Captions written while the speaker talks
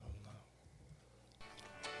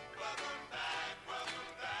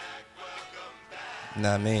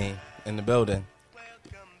know what I mean? In the building.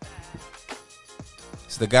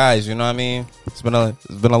 It's the guys, you know what I mean? It's been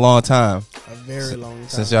a long time. A very long time.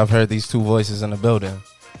 Since y'all have heard these two voices in the building.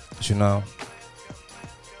 But you know,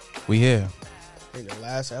 we here. I think the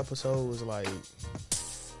last episode was like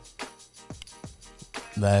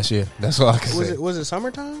last year. That's all I can say. Was it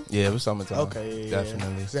summertime? Yeah, it was summertime. Okay, yeah,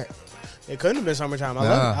 definitely. It couldn't have been summertime.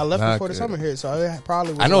 I left before the summer hit, so it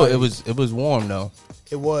probably was. I know like, it was warm though.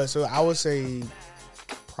 It was. So I would say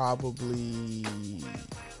probably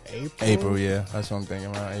April. April, yeah. That's what I'm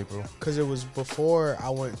thinking, around April. Because it was before I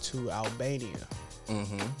went to Albania.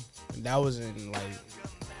 Mm-hmm. That was in like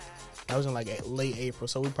late April,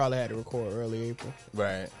 so we probably had to record early April.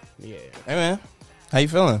 Right. Yeah. Hey man, how you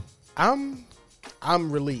feeling? I'm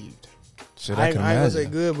relieved. Shit, I I ain't can gonna say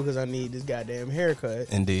imagine. good because I need this goddamn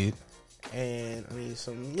haircut. Indeed. And I need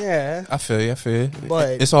some, yeah. I feel you.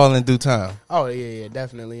 But it's all in due time. Oh yeah,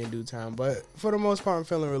 definitely in due time. But for the most part, I'm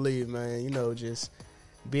feeling relieved, man. You know, just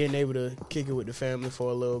being able to kick it with the family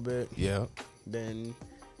for a little bit. Yeah. Then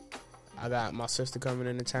I got my sister coming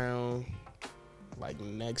into town like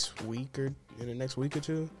in the next week or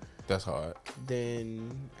two. That's hard.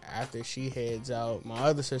 Then after she heads out, my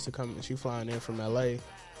other sister coming. She flying in from LA.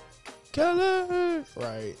 Keller.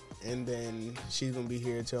 Right. And then she's gonna be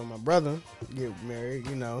here till my brother get married.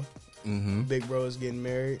 You know, Big bro's getting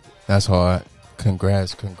married. That's hard.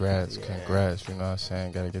 Congrats. You know what I'm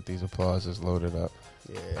saying? Gotta get these applauses loaded up.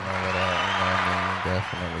 Yeah. And all of that,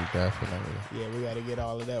 you know what I mean? Definitely. Yeah, we gotta get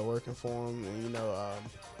all of that working for him, and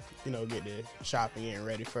get the shopping and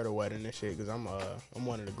ready for the wedding and shit. Because I'm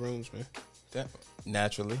one of the groomsmen.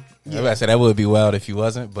 Naturally. Yeah. I said that would be wild if you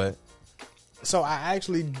wasn't, but so I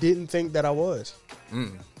actually didn't think that I was.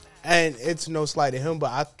 And it's no slight to him,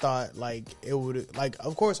 but I thought like it would, like,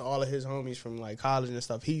 of course all of his homies from like college and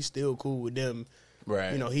stuff, he's still cool with them.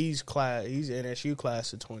 right. You know, he's NSU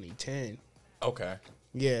class of 2010. Okay.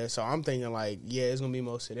 Yeah, so I'm thinking like, yeah, it's gonna be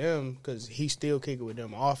most of them because he still kicking with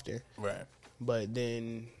them often. Right. But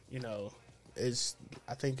then,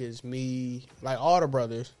 I think it's me, like all the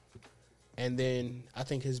brothers, and then I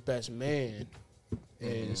think his best man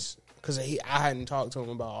is, because I hadn't talked to him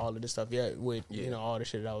about all of this stuff yet with, all the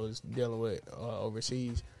shit that I was dealing with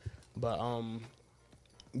overseas. But,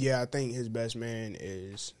 I think his best man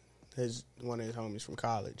is one of his homies from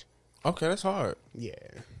college. Okay, that's hard. Yeah.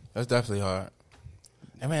 That's definitely hard.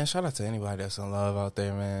 And man, shout out to anybody that's in love out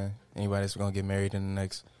there, man. Anybody that's gonna get married in the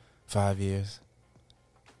next 5 years.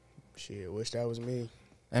 Shit, wish that was me.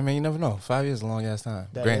 I mean, you never know. 5 years is a long ass time.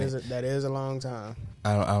 That is a long time.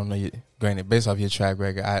 I don't know. Granted, based off your track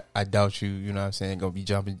record, I doubt you. You know what I'm saying? Gonna be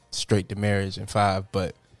jumping straight to marriage in 5,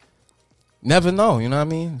 but never know. You know what I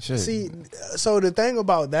mean? Shit. See, so the thing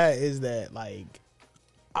about that is that like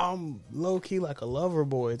I'm low key like a lover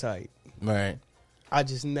boy type. Right. I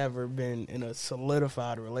just never been in a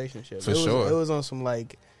solidified relationship. Sure. It was on some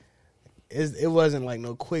like, it wasn't like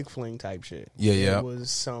no quick fling type shit. Yeah. It was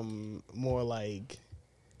some more like,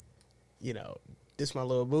 this my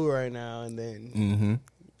little boo right now, and then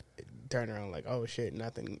turn around like, oh shit,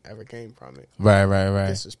 nothing ever came from it. Right.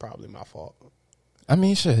 This is probably my fault. I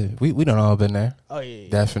mean, shit, we done all been there. Oh yeah.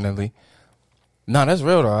 Definitely. No, that's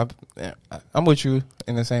real though. I'm with you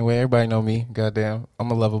in the same way. Everybody know me. Goddamn, I'm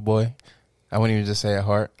a lover boy. I wouldn't even just say at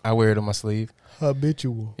heart. I wear it on my sleeve.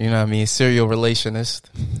 Habitual. You know what I mean? Serial relationist,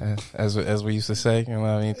 as we used to say. You know what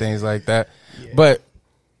I mean? Things like that. Yeah. But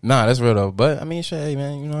nah, that's real though. But I mean, shit, hey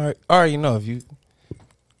man, I already know if you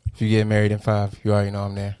get married in 5, you already know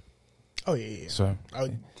I'm there. Oh yeah. So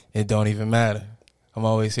it don't even matter. I'm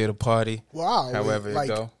always here to party. Wow. However it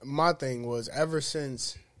go. My thing was ever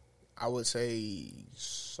since I would say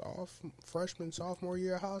sophomore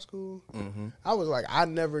year of high school. I was like, I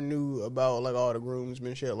never knew about like all the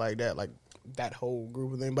groomsmen shit like that whole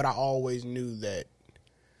group of thing, but I always knew that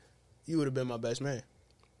you would have been my best man.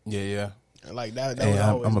 Yeah. Like that. Hey, was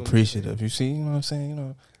always I'm gonna be- appreciative. You see, you know what I'm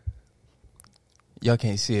saying? Y'all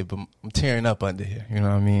can't see it, but I'm tearing up under here. You know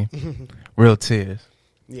what I mean? Real tears.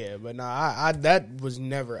 Yeah, but no, I that was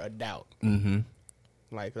never a doubt.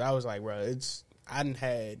 Like I was like, bro, I done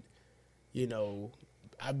had,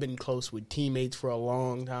 I've been close with teammates for a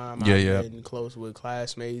long time. I've been close with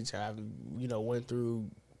classmates. I've, went through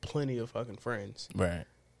plenty of fucking friends. Right.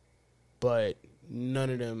 But none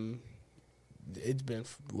of them, it's been,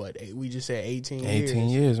 we just said 18 years. 18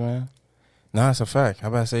 years, man. Nah, it's a fact. I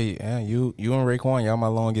about to say, yeah, you and Raekwon, y'all my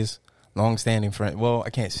long-standing friend. Well, I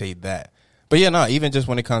can't say that. But yeah, no, even just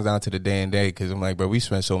when it comes down to the day and day, because I'm like, bro, we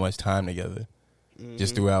spent so much time together.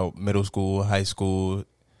 Just throughout middle school, high school,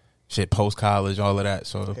 shit, post-college, all of that.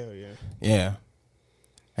 So, hell yeah. Yeah.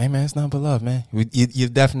 Hey, man, it's nothing but love, man.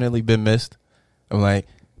 You've definitely been missed. I'm like,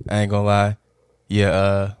 I ain't gonna lie.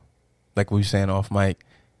 Yeah, like we were saying off mic,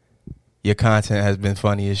 your content has been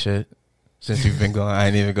funny as shit since you've been going. I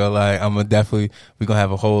ain't even gonna lie. We're gonna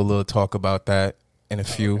have a whole little talk about that in a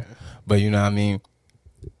few. Okay. But you know what I mean?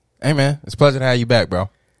 Hey man, it's a pleasure to have you back, bro.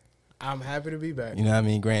 I'm happy to be back. You know what I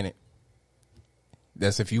mean? Granted,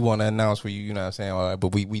 that's if you want to announce where you know what I'm saying? All right, but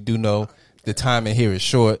we do know the timing here is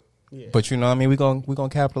short. Yeah. But you know what I mean? We're gonna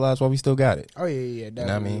capitalize while we still got it. Oh yeah, definitely. You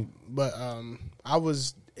know what I mean? But I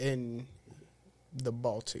was in the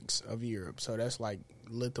Baltics of Europe, so that's like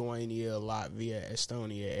Lithuania, Latvia,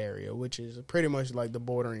 Estonia area, which is pretty much like the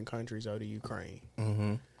bordering countries of the Ukraine.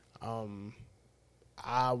 Mm-hmm.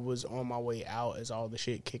 I was on my way out as all the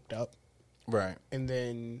shit kicked up, Right. and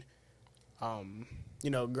then,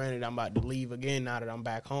 granted, I'm about to leave again now that I'm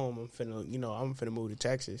back home. I'm finna move to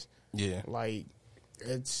Texas. Yeah. Like,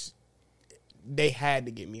 they had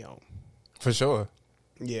to get me home. For sure.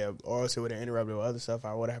 Yeah, or else it would have interrupted with other stuff.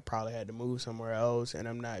 I would have probably had to move somewhere else, and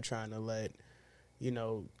I'm not trying to let,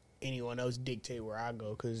 anyone else dictate where I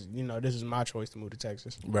go, because, this is my choice to move to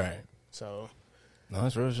Texas. Right. So. No,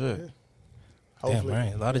 that's real shit. Yeah. Damn,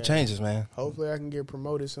 right. A lot of changes, man. Hopefully I can get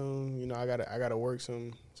promoted soon. I gotta work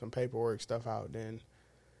some paperwork stuff out. Then,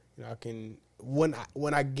 I can when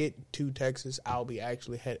I get to Texas, I'll be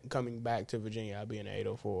actually coming back to Virginia. I'll be in the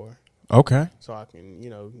 804. Okay. So I can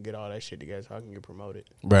get all that shit together so I can get promoted.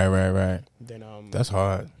 Right. Then that's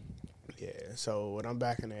hard. Yeah. So when I'm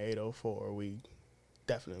back in the 804, we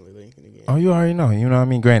definitely linking again. Oh, you already know. You know what I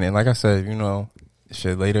mean? Granted, like I said,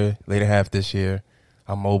 shit later half this year,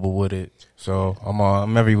 I'm mobile with it. So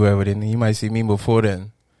I'm everywhere with it. And you might see me before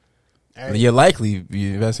then. Hey. You'll likely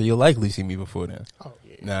see me before then. Oh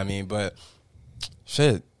yeah. You know what I mean? But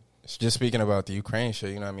shit, just speaking about the Ukraine shit,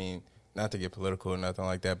 you know what I mean? Not to get political or nothing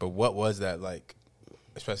like that, but what was that like,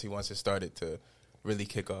 especially once it started to really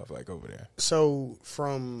kick off, like, over there? So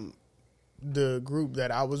from the group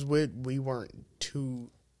that I was with, we weren't too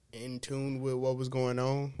in tune with what was going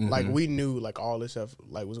on. Mm-hmm. Like, we knew like all this stuff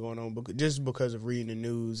like was going on just because of reading the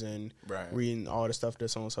news and Right. reading all the stuff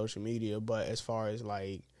that's on social media. But as far as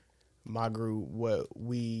like my group, what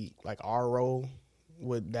we like our role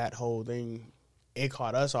with that whole thing, it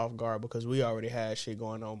caught us off guard because we already had shit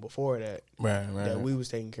going on before that. Right. That we was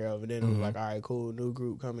taking care of. And then it was like, all right, cool, new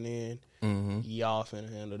group coming in. Mm-hmm. Y'all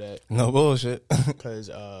finna handle that. No bullshit. Because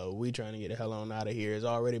we trying to get the hell on out of here. It's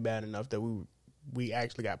already bad enough that we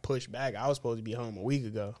actually got pushed back. I was supposed to be home a week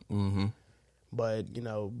ago. Mm-hmm. But,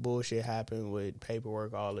 bullshit happened with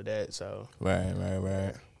paperwork, all of that. So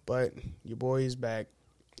Right. But your boy is back.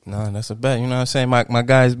 No, that's a bet. You know what I'm saying? My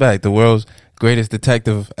guy's back. The world's greatest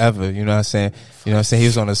detective ever. You know what I'm saying? You know what I'm saying? He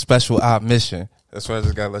was on a special op mission. That's why I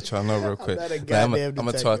just gotta let y'all know real quick. I'm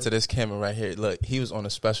gonna talk to this camera right here. Look, he was on a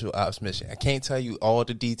special ops mission. I can't tell you all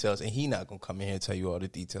the details, and he not gonna come in here and tell you all the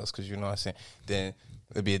details, because you know what I'm saying? Then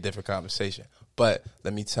it'll be a different conversation. But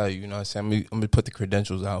let me tell you, you know what I'm saying? I'm gonna put the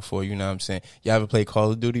credentials out for you. You know what I'm saying? Y'all ever played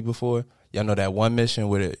Call of Duty before? Y'all know that one mission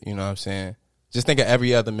with it. You know what I'm saying? Just think of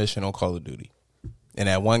every other mission on Call of Duty. And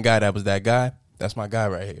that one guy that was that guy, that's my guy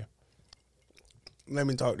right here. Let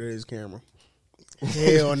me talk to this camera.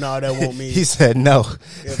 Hell no, that won't me. He said no.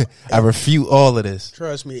 I refute all of this.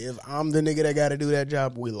 Trust me, if I'm the nigga that got to do that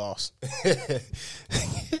job, we lost. Nigga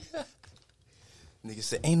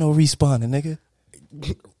said, ain't no respawning,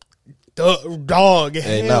 nigga. Dog.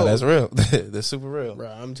 Hey, no, that's real. That's super real.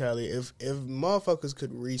 Bro, I'm telling you, if motherfuckers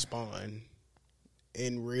could respawn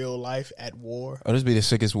in real life at war. Oh, this be the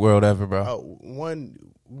sickest world ever, bro.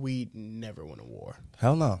 We'd never win a war.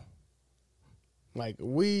 Hell no. Like,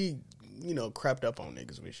 we, crept up on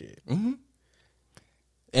niggas with shit. Mm-hmm.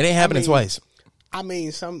 It ain't happening twice. I mean,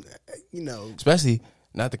 Especially,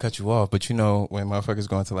 not to cut you off, but when motherfuckers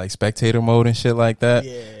go into like spectator mode and shit like that.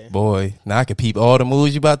 Yeah. Boy, now I can peep all the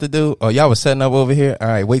moves you about to do. Oh, y'all was setting up over here? All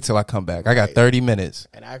right, wait till I come back. I got 30 minutes.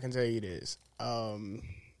 And I can tell you this.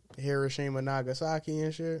 Hiroshima, Nagasaki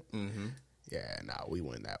and shit. Mm-hmm. Yeah, we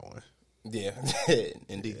win that one. Yeah,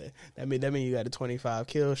 indeed. That mean you got a 25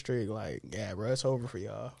 kill streak. Like, yeah, bro, it's over for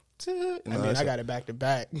y'all. I got it back to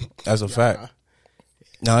back. That's a fact.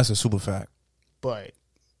 No, that's a super fact. But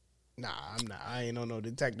nah, I'm not. I ain't on no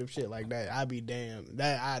detective shit like that. I'd be damned.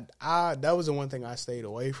 That was the one thing I stayed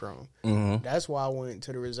away from. Mm-hmm. That's why I went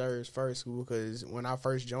to the reserves first, because when I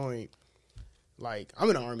first joined, like, I'm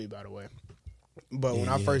in the Army, by the way. But when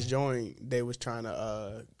I first joined, they was trying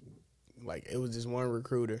to, it was this one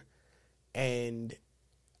recruiter. And,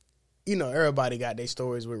 everybody got their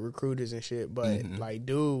stories with recruiters and shit. But,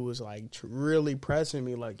 dude was, really pressing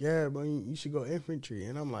me, yeah, but you should go infantry.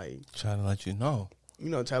 And I'm like... Trying to let you know.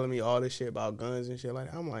 Telling me all this shit about guns and shit.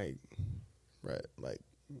 Like, I'm like, right,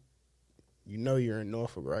 you know you're in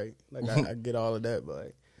Norfolk, right? Like I get all of that, but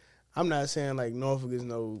like, I'm not saying like Norfolk is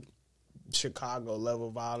no Chicago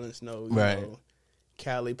level violence, no you know,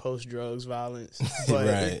 Cali post drugs violence, but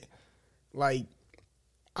right. Like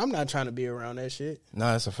I'm not trying to be around that shit. No,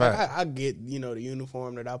 that's a fact. Like, I get you know the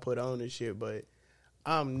uniform that I put on and shit, but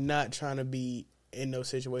I'm not trying to be in no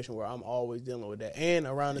situation where I'm always dealing with that. And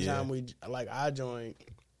around the time I joined,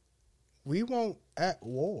 we weren't at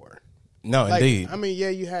war. No, like, indeed. I mean, yeah,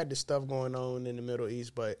 you had the stuff going on in the Middle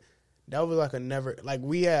East, but that was like a never, like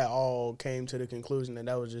we had all came to the conclusion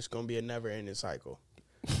that was just going to be a never ending cycle.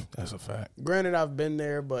 That's a fact. Granted, I've been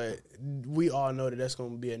there, but we all know that that's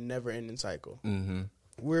going to be a never ending cycle. Mm-hmm.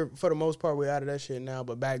 We're, for the most part, we're out of that shit now,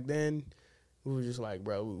 but back then, we were just like,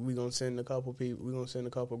 bro, we going to send a couple people, we going to send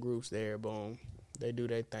a couple groups there, boom. They do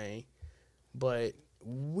their thing. But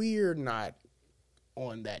we're not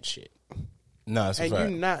on that shit. No, it's a fact.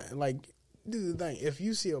 And you're not, like, this is the thing. If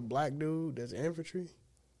you see a black dude that's infantry,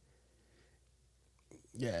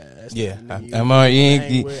 yeah. That's yeah. the I'm already,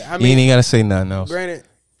 you ain't even got to say nothing else. Granted,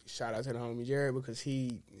 shout out to the homie Jared because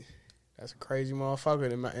that's a crazy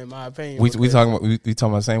motherfucker in my opinion. We talking about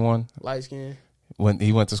the same one? Light skin. When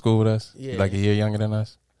he went to school with us? Yeah. Like a year younger than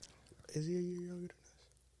us? Is he a year younger than us?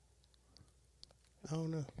 I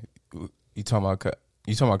don't know. You talking about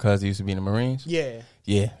cuz he used to be in the Marines? Yeah.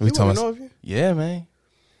 Yeah. We talking about you? Yeah, man.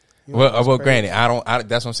 You know, Well, crazy. granted,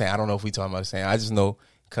 that's what I'm saying. I don't know if we talking about the same. I just know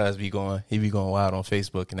cuz he be going wild on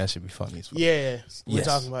Facebook and that should be funny as fuck. Yeah. We're Yes.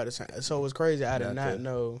 talking about the same. So it was crazy. I did Not not good.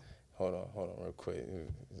 know. Hold on real quick.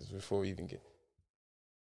 This is before we even get.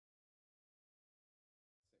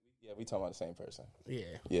 Yeah, we talking about the same person. Yeah.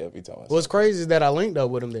 Yeah, we talking about What's crazy is that I linked up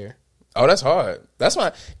with him there. Oh, that's hard. That's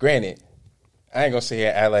why, granted, I ain't gonna say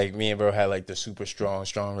I like me and bro had like the super strong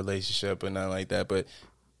relationship or nothing like that, but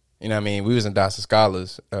you know what I mean? We was in Dawson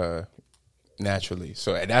Scholars naturally.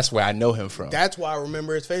 So that's where I know him from. That's why I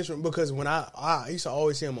remember his face from, because when I used to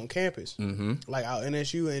always see him on campus, like out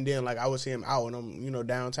NSU, and then like I would see him out when I'm, you know,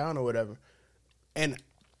 downtown or whatever. And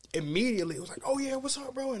immediately it was like, oh yeah, what's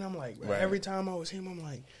up, bro? And I'm like, every time I was him, I'm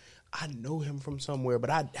like, I know him from somewhere, but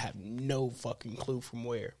I have no fucking clue from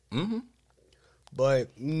where. Mm-hmm.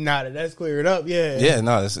 But now that that's cleared up, yeah. Yeah,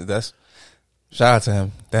 no, that's shout out to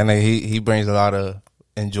him. That nigga, he brings a lot of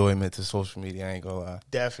enjoyment to social media. I ain't gonna lie.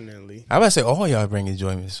 Definitely. I about to say all y'all bring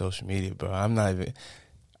enjoyment to social media, bro.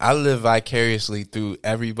 I live vicariously through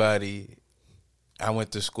everybody I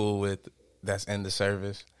went to school with that's in the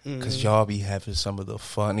service, because y'all be having some of the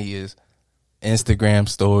funniest Instagram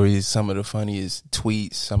stories, some of the funniest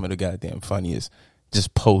tweets, some of the goddamn funniest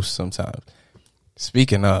just posts sometimes.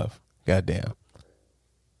 Speaking of, goddamn,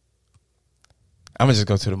 I'm gonna just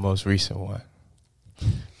go to the most recent one.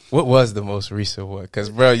 What was the most recent one? Because,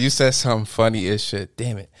 bro, you said something funny as shit.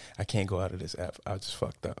 Damn it. I can't go out of this app. I just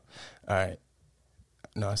fucked up. All right.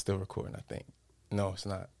 No, it's still recording, I think. No, it's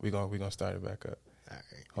not. We're gonna start it back up. All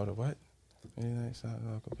right. Hold on, what? It's not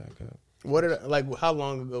gonna go back up. What did how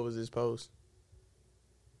long ago was this post?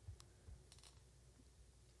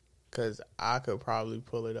 Because I could probably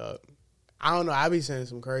pull it up. I don't know. I be saying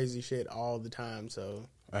some crazy shit all the time, so.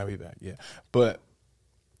 I'll be back, yeah. But,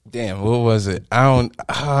 damn, what was it? Damn,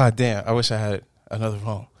 I wish I had another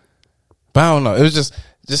phone. But I don't know. It was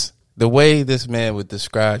just the way this man would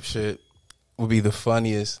describe shit would be the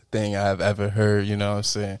funniest thing I've ever heard, you know what I'm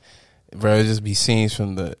saying? Bro, it'd just be scenes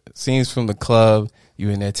from the club. You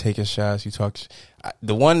in there taking shots, you talk.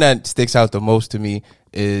 The one that sticks out the most to me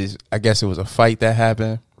is, I guess it was a fight that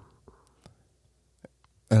happened.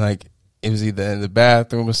 And, like, it was either in the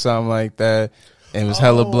bathroom or something like that. And it was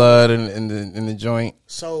hella blood in the joint.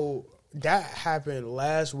 So that happened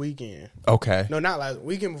last weekend. Okay. No, not last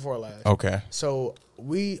weekend, before last. Okay. So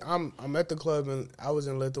I'm at the club, and I was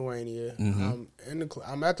in Lithuania.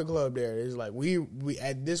 I'm at the club there. It's like we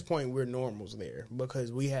at this point we're normals there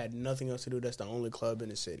because we had nothing else to do. That's the only club in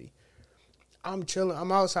the city. I'm chilling.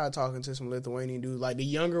 I'm outside talking to some Lithuanian dudes. Like, the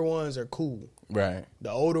younger ones are cool. Right.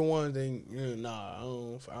 The older ones, I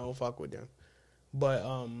don't fuck with them. But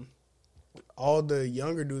all the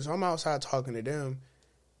younger dudes, I'm outside talking to them,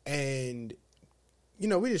 and you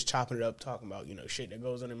know, we just chopping it up, talking about, you know, shit that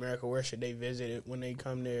goes on in America. Where should they visit it when they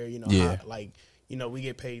come there? You know, we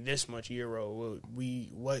get paid this much euro.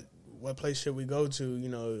 What place should we go to? You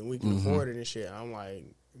know, we can afford it and shit. I'm like,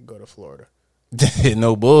 go to Florida.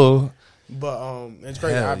 No bull. But it's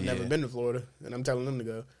crazy. Hell I've never been to Florida, and I'm telling them to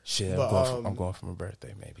go. Shit, but, I'm going for my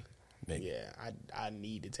birthday, maybe. Yeah, I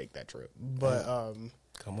need to take that trip. But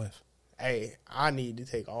come with. Hey, I need to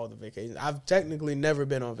take all the vacations. I've technically never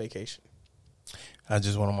been on vacation. I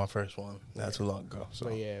just went on my first one not too long ago. So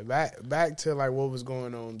But yeah, back to like what was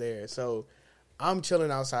going on there. So I'm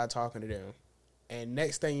chilling outside talking to them. And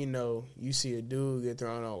next thing you know, you see a dude get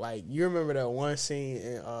thrown out. Like, you remember that one scene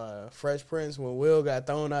in Fresh Prince when Will got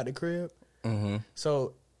thrown out the crib? Mm-hmm.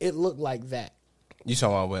 So it looked like that. You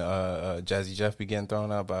talking about when Jazzy Jeff be getting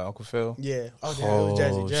thrown out by Uncle Phil? Yeah. Oh, damn, it was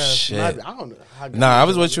Jazzy Jeff. Shit. I don't know. I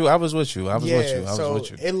was with you. I was with you. So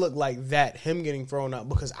it looked like that, him getting thrown out,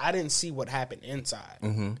 because I didn't see what happened inside.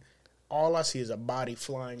 Mm-hmm. All I see is a body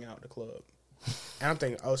flying out the club. And I'm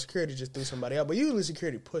thinking, oh, security just threw somebody out. But usually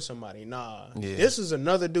security put somebody. Nah. Yeah. This is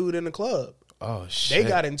another dude in the club. Oh, shit. They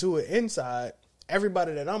got into it inside.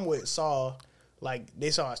 Everybody that I'm with saw, like,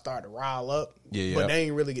 they saw it start to rile up. Yeah. But they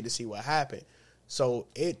didn't really get to see what happened. So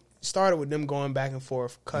it started with them going back and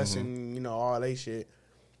forth, cussing, all that shit.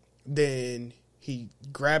 Then he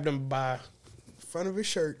grabbed him by the front of his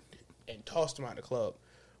shirt and tossed him out of the club.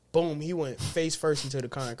 Boom, he went face first into the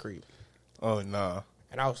concrete. Oh, nah.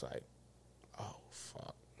 And I was like, oh,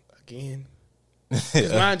 fuck, again?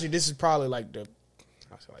 Because mind you, this is probably like the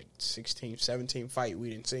 16th, 17th fight we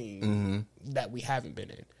didn't see that we haven't been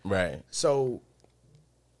in. Right. So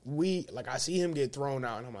I see him get thrown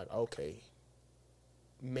out, and I'm like, okay,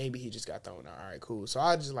 maybe he just got thrown out. All right, cool. So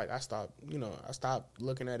I just I stopped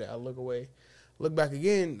looking at it. I look away, look back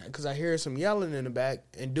again, because I hear some yelling in the back,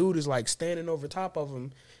 and dude is like standing over top of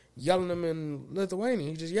him, yelling him in Lithuanian.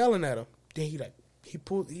 He's just yelling at him. Then he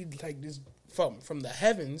just from the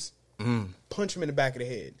heavens, punch him in the back of the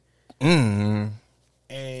head.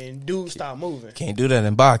 And dude stopped moving. Can't do that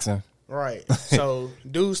in boxing. Right. So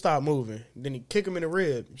dude stopped moving. Then he kick him in the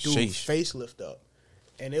rib. Dude Sheesh. face lift up.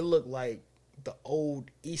 And it looked like the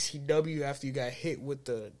old ECW after you got hit with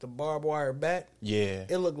the barbed wire bat. Yeah.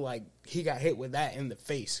 It looked like he got hit with that in the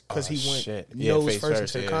face because he went shit. nose face first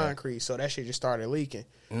first, into the concrete. So that shit just started leaking.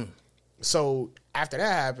 So after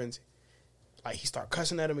that happens, he start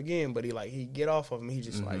cussing at him again, but he get off of him. He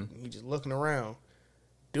just he just looking around.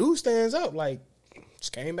 Dude stands up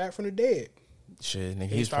just came back from the dead. Shit, nigga,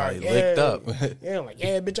 he's probably licked up.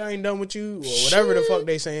 Yeah, bitch, I ain't done with you, or whatever the fuck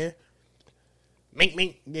they saying.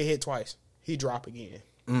 Mink, get hit twice. He drop again.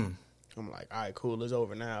 I'm like, all right, cool, it's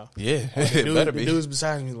over now. Yeah, the dude's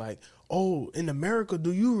beside me like, oh, in America,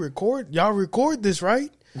 do you record? Y'all record this, right?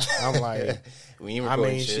 I'm like, we ain't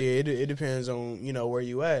recording shit. It depends on where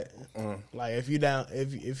you at. Like if you down,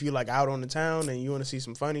 if you out on the town and you want to see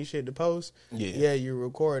some funny shit to post, yeah, you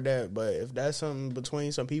record that. But if that's something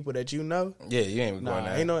between some people that you know, yeah, you ain't recording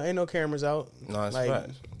that. Ain't no cameras out. No, it's right.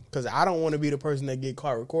 Because I don't want to be the person that get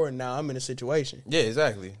caught recording. Now I'm in a situation. Yeah,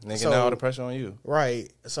 exactly. Nigga, now all the pressure on you.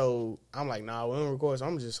 Right. So I'm like, nah, we don't record. So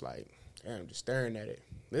I'm just like, I'm just staring at it.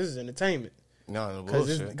 This is entertainment. No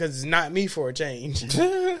bullshit. Because it's not me for a change.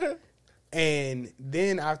 And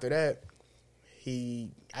then after that,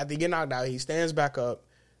 after he get knocked out, he stands back up.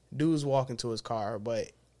 Dude's walking to his car,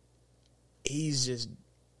 but he's just,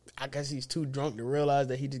 I guess he's too drunk to realize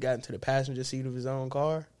that he just got into the passenger seat of his own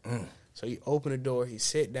car. So he opened the door, he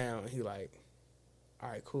sit down, he like, all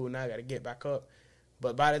right, cool, now I got to get back up.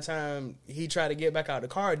 But by the time he tried to get back out of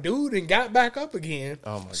the car, dude and got back up again.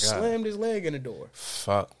 Oh, my God. Slammed his leg in the door.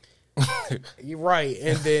 Fuck. You're right.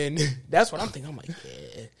 And then that's what I'm thinking. I'm like,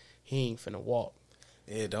 yeah, he ain't finna walk.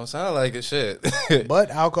 Yeah, don't sound like it, shit. But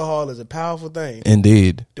alcohol is a powerful thing.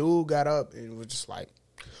 Indeed. Dude got up and was just like,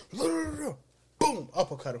 boom,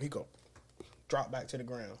 uppercut him. He go, drop back to the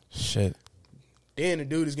ground. Shit. Then the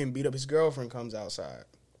dude is getting beat up. His girlfriend comes outside.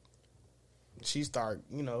 She start,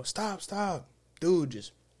 stop. Dude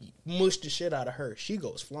just mushed the shit out of her. She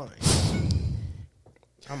goes flying.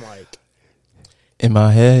 I'm like, in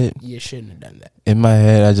my head, you shouldn't have done that. In my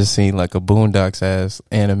head, I just seen like a Boondocks ass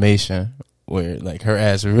animation where like her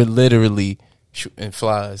ass literally shooting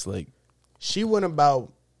flies. Like she went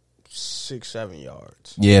about 6-7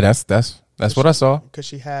 yards. Yeah, that's what I saw. Because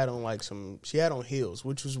she had on she had on heels,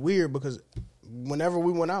 which was weird because whenever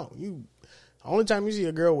we went out, the only time you see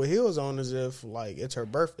a girl with heels on is if it's her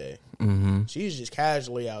birthday. Mm-hmm. She's just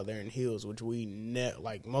casually out there in heels, which we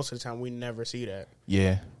most of the time we never see that.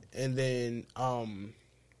 Yeah. And then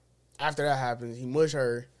after that happens, he mush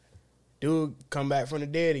her. Dude come back from the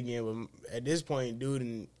dead again. But at this point,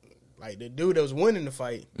 the dude that was winning the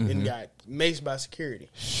fight and got maced by security.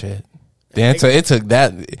 Shit. Damn, it took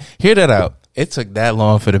that. Hear that out. It took that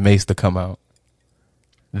long for the mace to come out.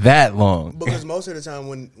 That long. Because most of the time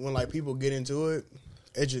when people get into it,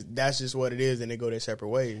 that's just what it is, and they go their separate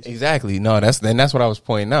ways. Exactly. No, that's what I was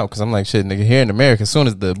pointing out, because I'm like, shit, nigga, here in America, as soon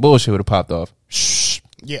as the bullshit would have popped off,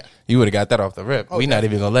 yeah, you would have got that off the rip. We not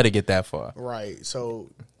even gonna let it get that far. Right.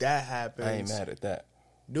 So that happens. I ain't mad at that.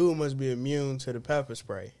 Dude must be immune to the pepper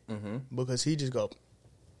spray because he just go.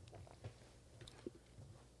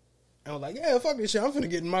 I was like, yeah, fuck this shit. I'm finna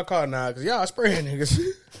get in my car now because y'all spraying niggas.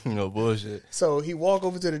 No bullshit. So he walk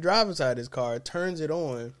over to the driver's side of his car, turns it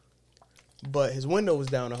on, but his window was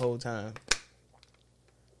down the whole time.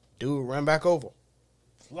 Dude ran back over,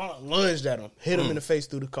 lunged at him, hit him in the face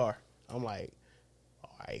through the car. I'm like,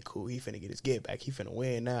 all right, cool. He finna get his get back. He finna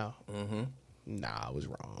win now. Mm-hmm. Nah, I was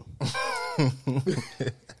wrong.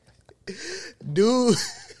 Dude.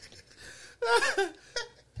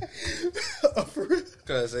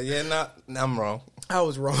 Cause I'm wrong. I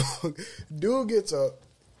was wrong. Dude gets up,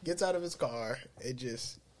 gets out of his car, and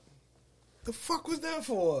just, the fuck was that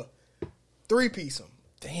for? 3-piece him.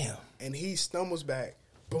 Damn. And he stumbles back,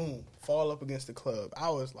 boom, fall up against the club. I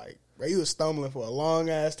was like, bro, you was stumbling for a long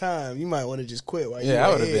ass time. You might want to just quit. While I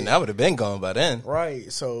would have been gone by then.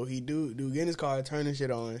 Right. So he do get in his car, turn his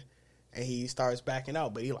shit on, and he starts backing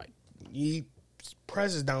out. But he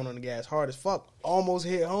presses down on the gas hard as fuck. Almost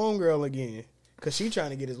hit homegirl again. Cause she trying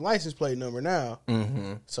to get his license plate number now.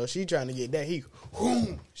 Mm-hmm. So she trying to get that.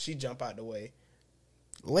 She jump out the way.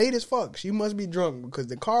 Late as fuck. She must be drunk because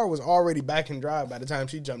the car was already back in drive by the time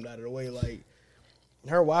she jumped out of the way. Like,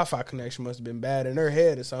 her Wi-Fi connection must have been bad in her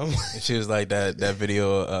head or something. She was like that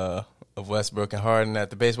video of Westbrook and Harden at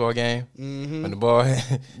the baseball game when the ball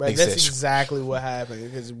hit. But that's exactly what happened.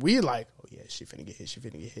 Because we like, oh yeah, she finna get hit. She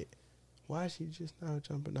finna get hit. Why is she just now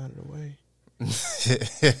jumping out of the way?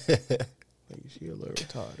 Like, she a little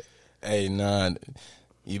retarded. Hey, nah,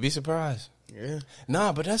 you'd be surprised. Yeah.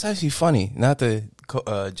 Nah, but that's actually funny. Not to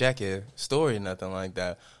jack your story or nothing like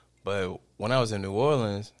that. But when I was in New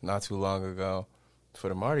Orleans not too long ago for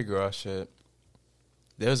the Mardi Gras shit,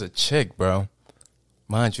 there was a chick, bro.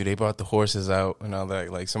 Mind you, they brought the horses out and all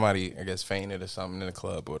that. Like, somebody, I guess, fainted or something in the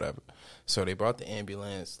club or whatever. So they brought the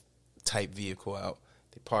ambulance type vehicle out.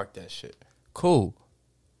 They parked that shit. Cool.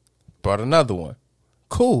 Brought another one.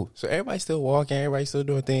 Cool. So everybody's still walking. Everybody's still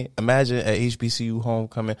doing things. Imagine at HBCU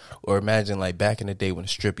homecoming, or imagine like back in the day when the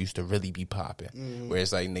strip used to really be popping, where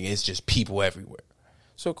it's like, nigga, it's just people everywhere.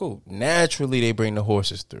 So cool. Naturally, they bring the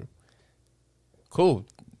horses through. Cool.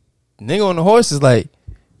 Nigga on the horse is like,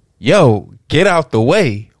 yo, get out the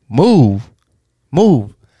way. Move.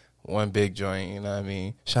 One big joint, you know what I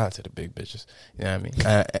mean? Shout out to the big bitches. You know what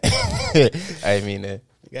I mean? I mean,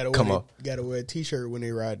 come on. You gotta wear a t-shirt when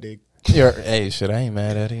they ride dick. Hey, shit, I ain't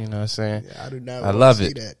mad at it, you know what I'm saying? Yeah, I do not I love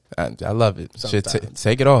it. That. I love it. Shit,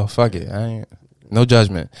 take it off. Fuck it. I ain't, no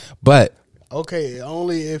judgment. But okay,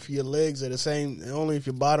 only if your legs are the same, only if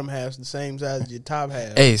your bottom half's the same size as your top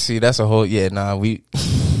half. Hey, see, that's a whole, we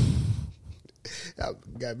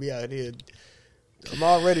got me out here. I'm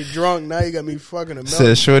already drunk. Now you got me fucking a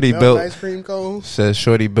says Shorty built ice cream cone. Says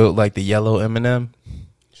Shorty built like the yellow M&M.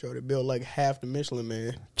 Shorty built like half the Michelin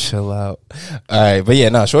Man. Chill out. All right, but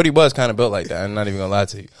yeah, Shorty was kind of built like that. I'm not even gonna lie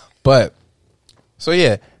to you. But so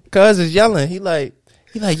yeah, cuz is yelling. He like,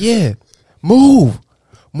 yeah, move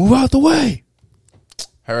out the way.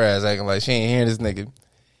 Her ass acting like she ain't hearing this nigga.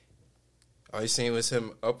 All you seen was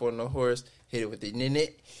him up on the horse, hit it with the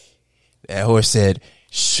nit. That horse said,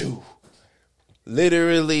 shoo.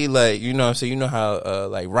 Literally, like, you know what I'm saying? You know how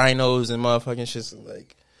like rhinos and motherfucking shit,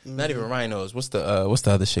 like, not even rhinos. What's the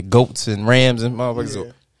other shit? Goats and rams and motherfuckers.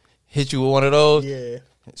 Yeah. Hit you with one of those. Yeah.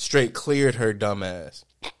 Straight cleared her dumb ass.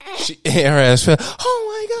 Her ass fell. Oh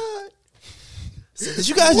my god. So did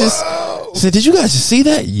you guys just see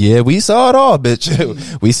that? Yeah, we saw it all,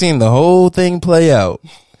 bitch. We seen the whole thing play out.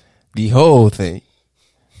 The whole thing.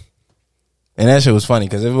 And that shit was funny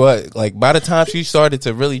because it was like by the time she started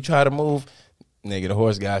to really try to move, nigga, the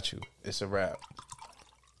horse got you. It's a wrap.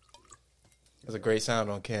 It's a great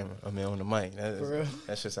sound on camera. I mean, on the mic.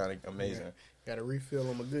 That shit sounded amazing. Yeah. Got to refill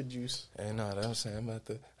on my good juice. Hey, no, that I'm saying.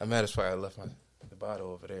 I'm mad as fuck. I left the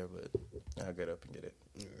bottle over there, but I'll get up and get it.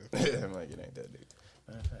 Yeah. I'm like, it ain't that deep.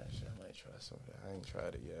 Matter of fact, I might try some of that. I ain't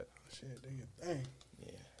tried it yet. Shit, dang.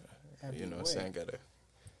 Yeah. You know what I'm saying? Got to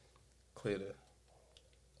clear the...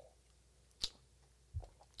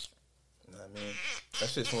 You know what I mean? That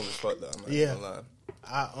shit's smooth as fuck, though. I'm not gonna lie.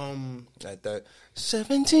 Like that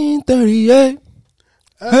 1738.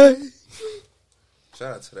 Hey.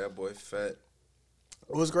 Shout out to that boy Fat.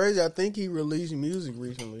 It was crazy. I think he released music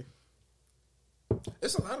recently.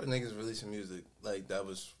 It's a lot of niggas releasing music like that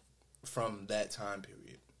was from that time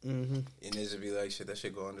period. Mm-hmm. And it would be like shit. That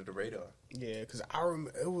shit go under the radar. Yeah, because I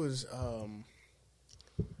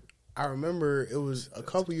remember it was a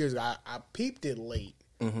couple years ago. I peeped it late.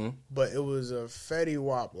 Mm-hmm. But it was a Fetty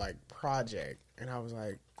Wap like project, and I was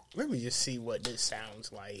like, let me just see what this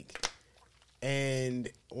sounds like. And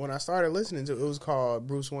when I started listening to it, it was called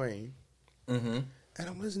Bruce Wayne. Mm-hmm. And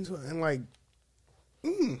I'm listening to it, and like,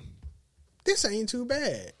 this ain't too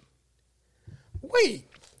bad. Wait,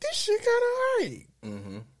 this shit kind of alright.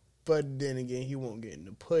 Mm-hmm. But then again, he won't get in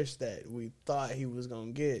the push that we thought he was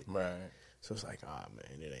gonna get. Right. So it's like, oh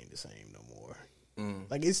man, it ain't the same no more. Mm.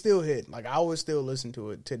 Like it still hit. Like I would still listen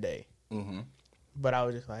to it today. Mm-hmm. But I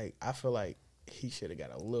was just like, I feel like he should have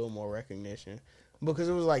got a little more recognition because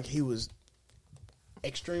it was like he was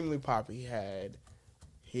extremely popular.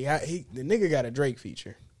 The nigga got a Drake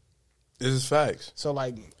feature. This is facts. So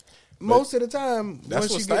like most of the time, That's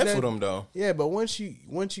once what you get stifled that, him though. Yeah, but once you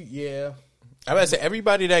yeah. I about to say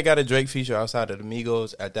everybody that got a Drake feature outside of the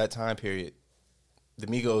Migos at that time period, the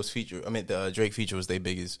Migos feature, the Drake feature was their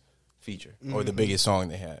biggest feature or the biggest song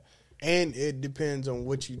they had. And it depends on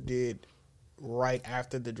what you did right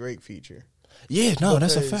after the Drake feature. Yeah, no,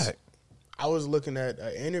 that's a Because fact. I was looking at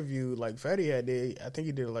an interview like Fetty had did. I think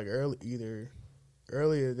he did it like earlier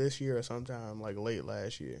this year or sometime like late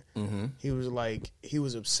last year. Mm-hmm. He was like he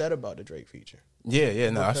was upset about the Drake feature.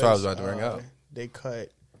 Yeah, no, that's what I was about to bring up. They cut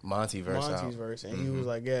Monty's verse, and he was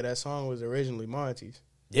like, "Yeah, that song was originally Monty's."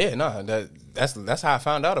 Yeah, no, that's how I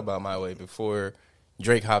found out about My Way before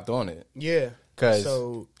Drake hopped on it. Yeah, Cause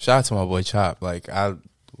so shout out to my boy Chop. Like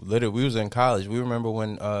we was in college. We remember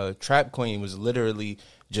when Trap Queen was literally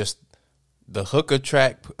just the hook of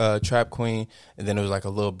Trap Queen, and then it was like a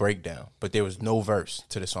little breakdown, but there was no verse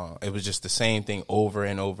to the song. It was just the same thing over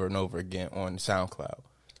and over and over again on SoundCloud.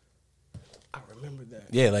 I remember that.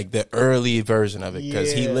 Yeah, like the early version of it,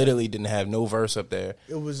 because he Yeah. literally didn't have no verse up there.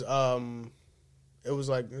 It was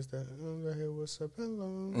like it's that hey, what's up,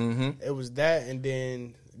 hello. Mm-hmm. It was that, and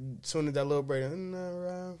then as soon as that little break, I'm not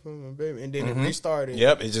right for my baby, and then it restarted.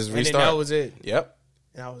 Yep, it just and restarted. then that was it. Yep.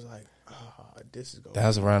 And I was like, oh, this is going. That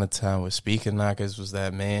was around the time where Speaker Knockers was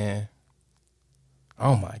that man.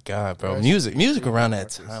 Oh my God, bro! Rest Music around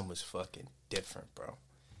that Knockers. time was fucking different, bro.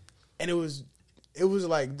 And it was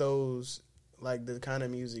like those, like the kind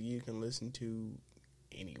of music you can listen to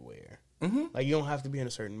anywhere. Mm-hmm. Like you don't have to be in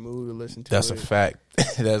a certain mood to listen to That's it. a fact.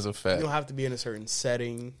 That's a You fact. don't have to be in a certain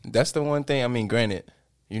setting. That's the one thing. I mean, granted,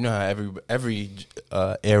 you know how every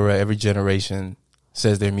era, every generation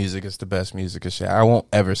says their music is the best music and shit. I won't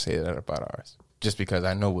ever say that about ours, just because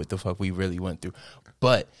I know what the fuck we really went through.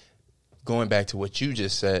 But going back to what you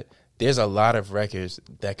just said, there's a lot of records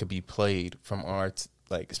that could be played from our,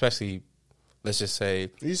 like, especially, let's just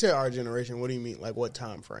say, You say our generation. What do you mean? Like what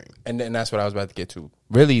time frame? and then that's what I was about to get to.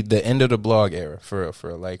 Really, the end of the blog era, for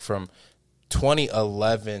real, like from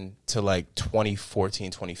 2011 to like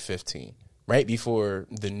 2014, 2015, right before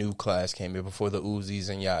the new class came in, before the Uzis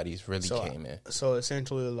and Yachty's really came in. So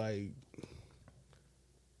essentially, like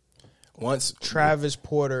Once Travis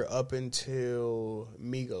Porter up until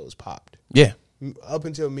Migos popped. yeah, Up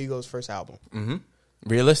until Migos' first album. mm-hmm.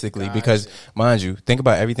 Realistically, Gotcha. because mind you, think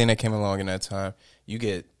about everything that came along in that time. You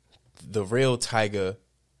get the real Tyga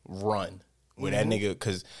run with that nigga,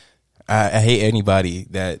 because I hate anybody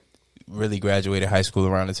that really graduated high school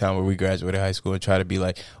around the time where we graduated high school and try to be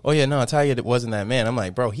like, oh yeah, no, Tyga wasn't that man. I'm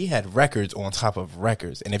like, bro, he had records on top of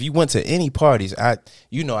records, and if you went to any parties, I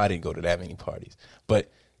didn't go to that many parties,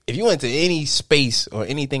 but if you went to any space or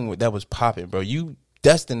anything that was popping, bro, you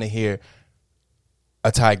destined to hear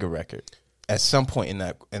a Tyga record at some point in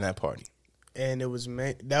that party. And it was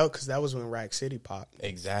because that was when Rack City popped.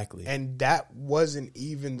 Exactly. And that wasn't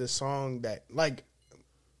even the song that, like,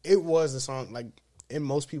 it was the song, like, in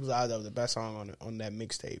most people's eyes, that was the best song on that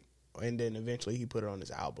mixtape. And then eventually he put it on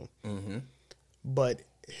his album. Mm-hmm. But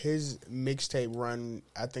his mixtape run,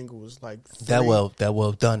 I think it was like that well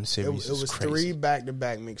done series. It was crazy. 3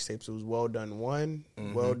 back-to-back mixtapes. It was Well Done 1,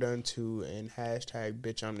 Mm-hmm. Well Done 2, and hashtag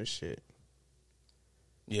Bitch I'm the Shit.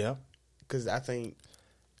 Yeah. Because I think,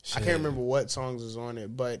 Shit. I can't remember what songs was on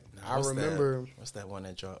it, but I remember. What's that one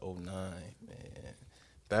that dropped 09, man?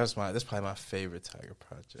 That's probably my favorite Tyga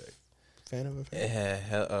project. Fan of a Fan? It had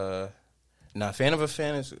Fan of a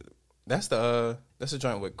Fan is that's the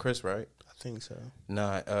joint with Chris, right? I think so.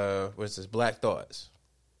 What's this? Black Thoughts.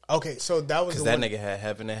 Okay, so that was Because the that one. nigga had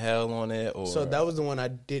Heaven and Hell on it. Or So that was the one I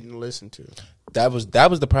didn't listen to. That was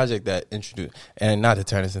the project that introduced, and not to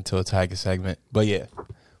turn this into a Tyga segment, but yeah,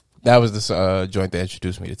 that was the joint that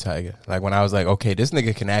introduced me to Tyga. Like when I was like, okay, this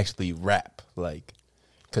nigga can actually rap, like,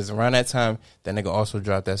 because around that time, that nigga also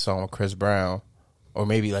dropped that song with Chris Brown, or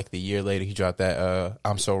maybe like the year later, he dropped that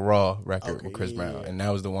I'm So Raw record with Chris Brown, and that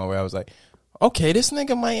was the one where I was like, okay, this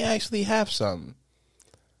nigga might actually have something.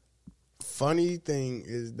 Funny thing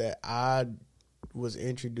is that I was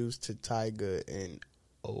introduced to Tyga in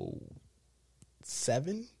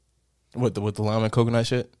 2007. With the lime and coconut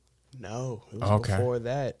shit. No, it was Okay. before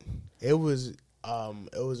that. It was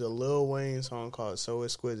It was a Lil Wayne song called "So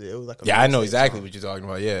Exquisite." It was like I know mixtape exactly song. what you're talking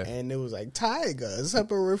about. Yeah, And it was like Tyga,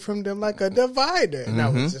 separate from them like a divider. And I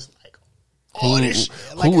was just like, oh, Who- this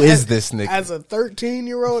shit. Like, who is this nigga? As a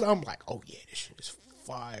 13-year-old, I'm like, oh yeah, this shit is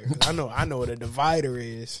fire. 'Cause I know what a divider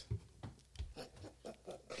is.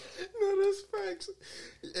 No, that's facts.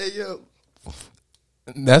 Hey, yo.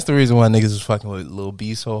 that's the reason why niggas was fucking with Lil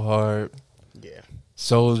B so hard. Yeah.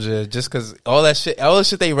 Soldier, just because all the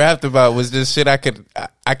shit they rapped about was just shit I could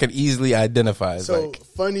easily identify. It's So, like,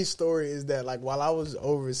 funny story is that, like, while I was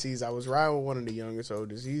overseas, I was riding with one of the younger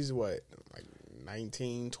soldiers. He's what, like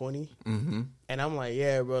 19, 20? mm-hmm. And I'm like,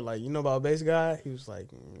 yeah, bro, like, you know about Bass God? He was like,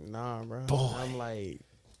 nah, bro. Boy. I'm like,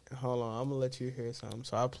 hold on, I'm going to let you hear something.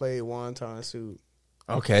 So I played Wonton Suit.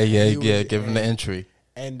 Okay, He yeah, was- yeah, give him the entry.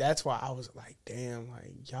 And that's why I was like, damn,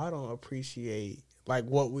 like, y'all don't appreciate, like,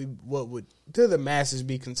 what would, to the masses,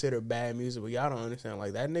 be considered bad music, but y'all don't understand.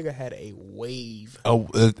 Like, that nigga had a wave.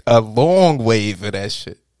 A long wave of that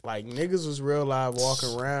shit. Like, niggas was real live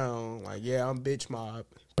walking around, like, yeah, I'm bitch mob.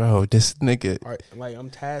 Bro, this nigga, Or, like, I'm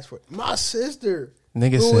tasked for my sister,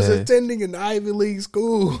 nigga who was said, attending an Ivy League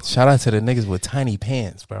school. shout out to the niggas with tiny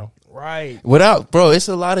pants, bro. Right. Bro, it's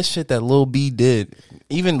a lot of shit that Lil B did.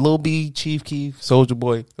 Even Lil B, Chief Keef, Soulja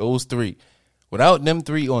Boy, those three. Without them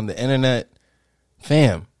three on the internet,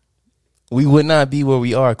 fam, we would not be where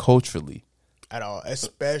we are culturally. At all,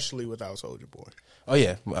 especially without Soulja Boy. Oh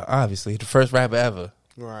yeah, well, obviously the first rapper ever,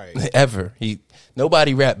 Right. ever.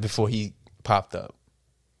 Nobody rapped before he popped up.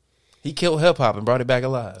 He killed hip hop and brought it back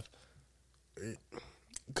alive.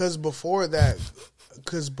 Because before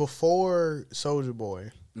Soulja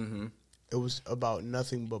Boy, it was about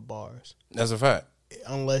nothing but bars. That's a fact.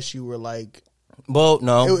 Unless you were like, Well,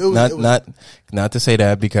 no, It was- not to say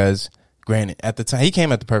that, because granted, at the time he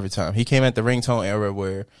came at the perfect time. He came at the ringtone era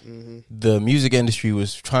where the music industry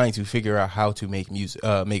was trying to figure out how to make music,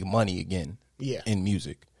 make money again. yeah, In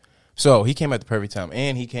music. So he came at the perfect time,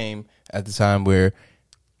 and he came at the time where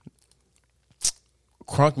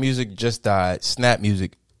crunk music just died. Snap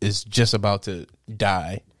music is just about to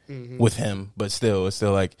die with him, but still, it's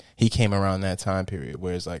still like he came around that time period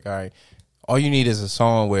where it's like, all right, all you need is a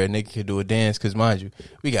song where a nigga could do a dance. Because mind you,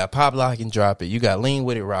 we got Pop Lock and Drop It. You got Lean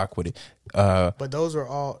With It, Rock With It. but those are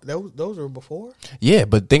all those were before. Yeah,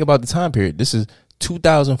 but think about the time period. This is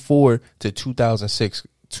 2004 to 2006,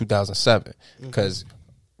 2007. Because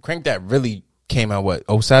Crank That really came out, what,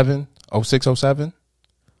 07, 06, 07?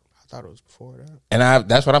 I thought it was before that. And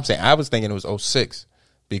that's what I'm saying. I was thinking it was 06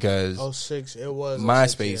 because 06, it was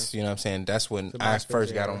MySpace, 06, you know what I'm saying? That's when The I MySpace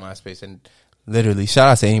first got era. on MySpace. And literally, shout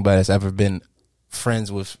out to anybody that's ever been friends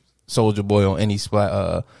with Soulja Boy on any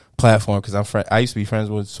platform, because I used to be friends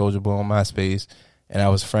with Soulja Boy on MySpace, and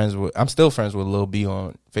I'm still friends with Lil B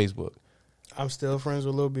on Facebook. I'm still friends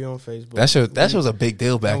with Lil B on Facebook. That shit was a big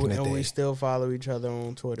deal back in the and we day. still follow each other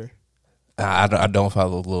on Twitter. I don't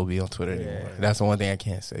follow Lil B on Twitter anymore. Yeah. That's the one thing I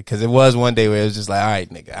can't say. Because it was one day where it was just like, all right,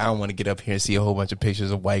 nigga, I don't want to get up here and see a whole bunch of pictures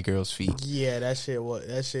of white girls' feet. Yeah, that shit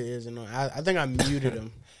is annoying. I think I muted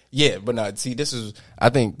him. Yeah, but no, see, I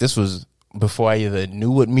think this was before I either knew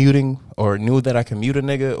what muting or knew that I could mute a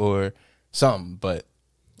nigga or something. But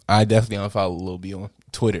I definitely unfollowed Lil B on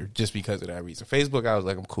Twitter just because of that reason. Facebook, I was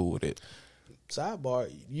like, I'm cool with it. Sidebar,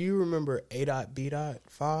 you remember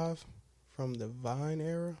A.B.5 from the Vine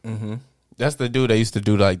era? Mm-hmm. That's the dude that used to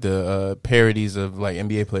do like the parodies of like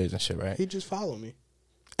NBA players and shit, right? He just followed me.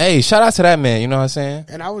 Hey, shout out to that man. You know what I'm saying?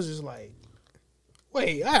 And I was just like,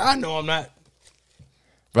 wait, I know I'm not.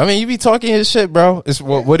 I mean, you be talking his shit, bro.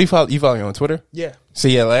 What do you follow? You follow me on Twitter? Yeah,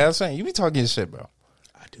 See, yeah, like I was saying, you be talking his shit, bro.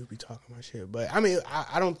 I do be talking my shit. But I mean,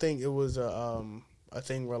 I don't think it was a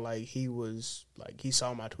thing where like he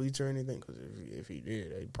saw my tweets or anything. Because if he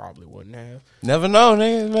did, he probably wouldn't have. Never know,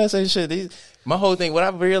 nigga. Man, say shit. My whole thing, what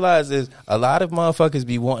I've realized is a lot of motherfuckers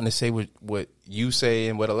be wanting to say what you say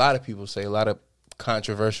and what a lot of people say. A lot of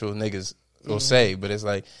controversial niggas will say, but it's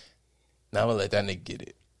like, now I'm gonna let that nigga get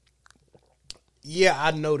it. Yeah, I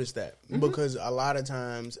noticed that because a lot of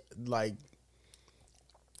times, like,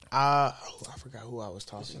 I forgot who I was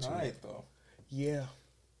talking to. though. Yeah,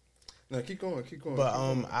 No, keep going. but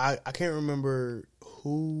I can't remember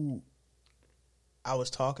who I was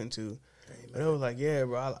talking to, but it was like, yeah,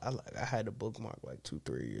 bro, I had to bookmark like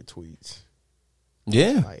 2-3 of your tweets.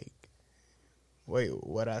 Yeah. Like, wait,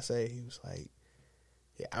 what I say? He was like,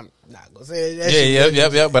 yeah, I'm not gonna say it.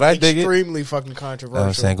 Yep. But I dig it. Extremely fucking controversial.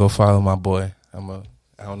 I'm saying, go follow my boy. I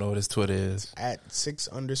don't know what his Twitter is. At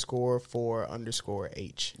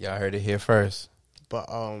 6_4_H. Y'all heard it here first. But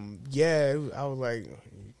yeah, I was like,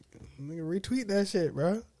 nigga, retweet that shit,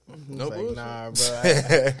 bro. No like, bullshit. nah,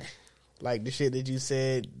 bro. Like the shit that you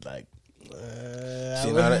said, like,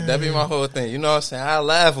 You know, that'd be my whole thing. You know what I'm saying? I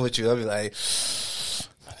laugh with you. I'll be like,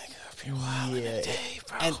 my nigga, I'll be wild in the day,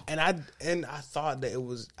 bro. And I thought that it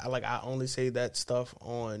was like I only say that stuff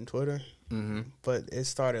on Twitter, but it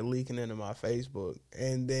started leaking into my Facebook,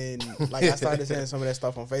 and then like I started saying some of that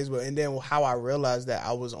stuff on Facebook, and then how I realized that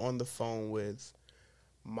I was on the phone with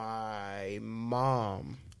my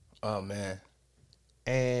mom. Oh man.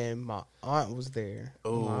 And my aunt was there.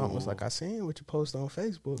 Ooh. My aunt was like, I seen what you posted on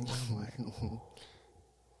Facebook. And I'm like, ooh,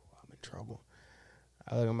 I'm in trouble.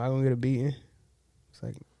 I was like, am I going to get a beating? It's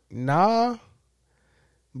like, nah.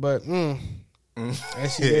 But, And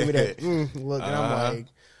she gave me that look. And I'm like,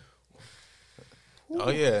 ooh. Oh,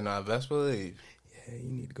 yeah. Nah, best believe. Yeah, you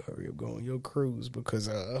need to hurry up, go on your cruise because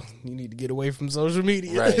you need to get away from social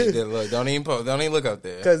media. Right. Look, don't even post. Don't even look up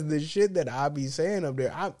there. Because the shit that I be saying up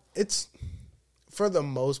there, it's... For the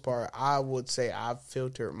most part, I would say I've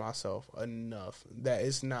filtered myself enough that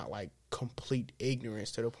it's not like complete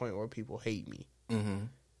ignorance to the point where people hate me. Mm-hmm.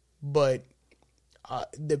 But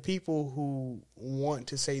the people who want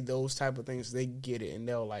to say those type of things, they get it and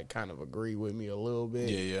they'll like kind of agree with me a little bit.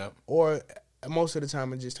 Yeah. Or most of the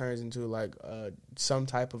time, it just turns into like some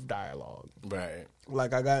type of dialogue. Right.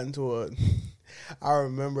 Like I got into I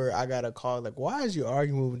remember I got a call like, "Why is you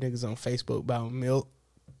arguing with niggas on Facebook about milk?"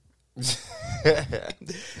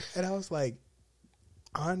 And I was like,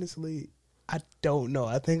 honestly, I don't know.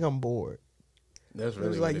 I think I'm bored. That's really it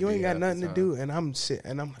was like you ain't got nothing to do, and I'm sitting,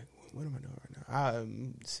 and I'm like, what am I doing right now?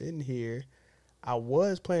 I'm sitting here. I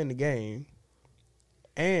was playing the game,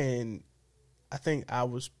 and I think I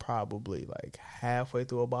was probably like halfway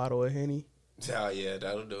through a bottle of Henny. Oh yeah,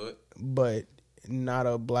 that'll do it. But not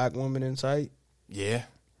a black woman in sight. Yeah.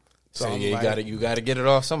 So yeah, like, you gotta get it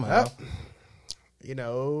off somehow. You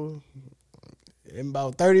know, in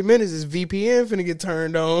about 30 minutes, this VPN finna get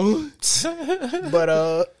turned on.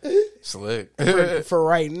 But slick. for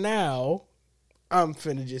right now, I'm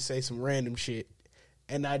finna just say some random shit.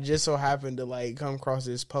 And I just so happened to like come across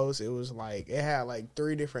this post. It was like it had like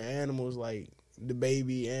 3 different animals, like the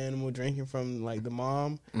baby animal drinking from like the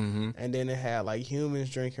mom, and then it had like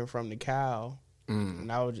humans drinking from the cow.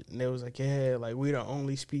 And it was like, yeah, like we the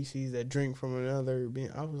only species that drink from another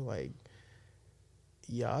being. I was like,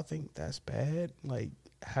 y'all think that's bad? Like,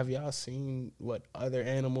 have y'all seen what other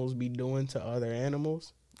animals be doing to other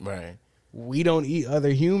animals? Right. We don't eat other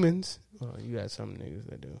humans. Well, you got some niggas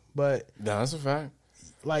that do. But no, that's a fact.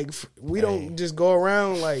 Like, we don't just go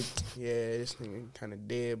around like, yeah, this nigga kind of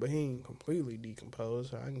dead, but he ain't completely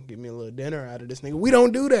decomposed, so I can get me a little dinner out of this nigga. We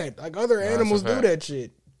don't do that. Like, other animals do that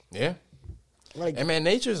shit. Yeah. Like, and man,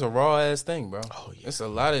 nature's a raw ass thing, bro. Oh, yeah. It's a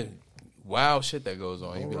lot of wild shit that goes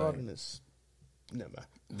on. You be like, never mind.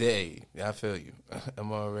 Hey, I feel you.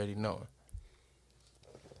 I'm already knowing.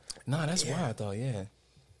 Nah, that's wild though. Yeah,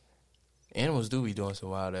 animals do be doing some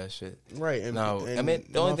wild ass shit. Right. And, no, and I mean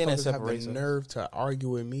the only thing that separates have the nerve to argue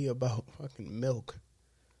with me about fucking milk.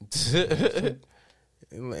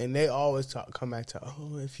 And they always come back to,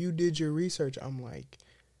 oh, if you did your research, I'm like,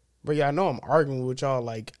 but y'all know I'm arguing with y'all.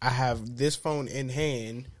 Like, I have this phone in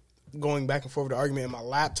hand, going back and forth with the argument, and my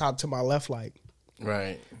laptop to my left, like,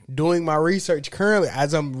 right, doing my research currently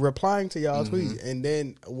as I'm replying to y'all tweets. And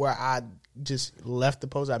then where I just left the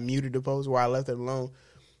post, I muted the post where I left it alone.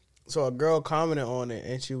 So a girl commented on it,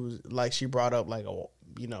 and she was like, she brought up like,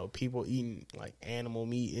 people eating like animal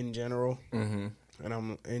meat in general, and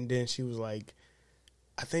then she was like,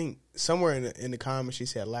 I think somewhere in the comments she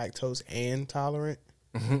said lactose intolerant.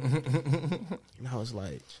 And I was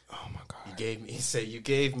like, oh my God. You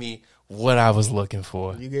gave me what I was looking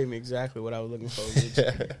for. You gave me exactly what I was looking for,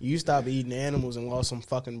 bitch. You stop eating animals and lost some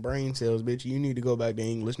fucking brain cells, bitch. You need to go back to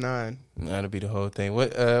English 9. That'll be the whole thing.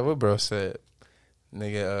 What bro said?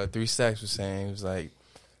 Nigga, 3 Stacks was saying, he was like,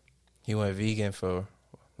 he went vegan for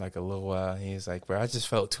like a little while. He was like, bro, I just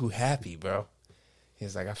felt too happy, bro. He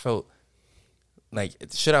was like, I felt like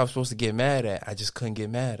shit I was supposed to get mad at, I just couldn't get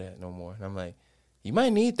mad at no more. And I'm like, you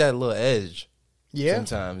might need that little edge. Yeah.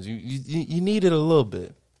 Sometimes you need it a little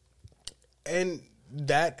bit. And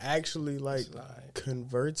that actually like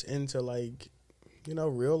converts into like,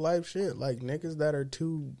 real life shit. Like niggas that are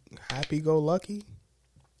too happy go lucky.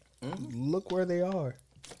 Look where they are.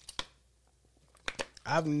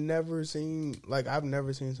 I've never seen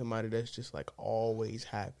somebody that's just like always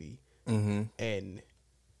happy and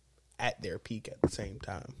at their peak at the same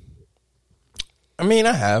time. I mean,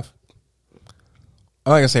 I have.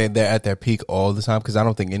 I'm not gonna say they're at their peak all the time because I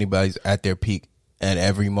don't think anybody's at their peak at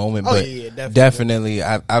every moment. But definitely,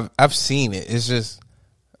 I've seen it. It's just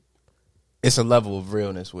it's a level of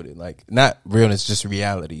realness with it. Like not realness, just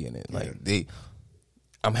reality in it. Like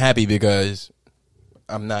I'm happy because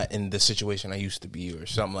I'm not in the situation I used to be or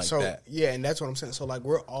something like that. Yeah, and that's what I'm saying. So like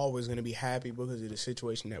we're always going to be happy because of the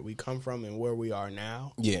situation that we come from and where we are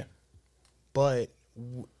now. Yeah. But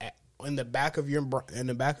in the back of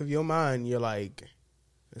your mind, you're like,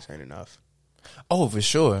 this ain't enough. Oh, for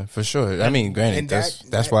sure. I mean, granted,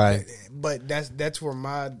 that's why. But that's where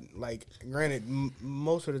my, like, granted,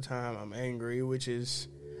 most of the time I'm angry, which is,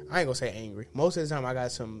 I ain't gonna say angry. Most of the time I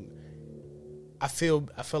got some. I feel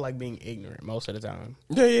like being ignorant most of the time.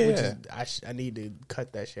 Yeah. I need to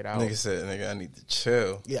cut that shit out. Nigga said, I need to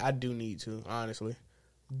chill. Yeah, I do need to, honestly.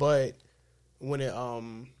 But when it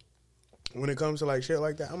comes to like shit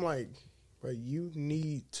like that, I'm like, bro, you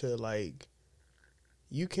need to like,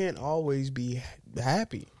 you can't always be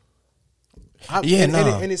happy. And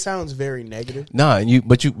it sounds very negative.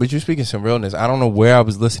 But you're speaking some realness. I don't know where I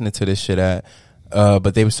was listening to this shit at.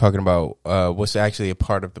 But they was talking about what's actually a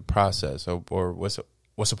part of the process, or what's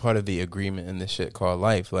a part of the agreement in this shit called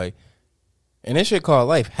life. Like, in this shit called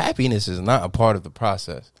life, happiness is not a part of the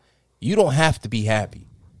process. You don't have to be happy.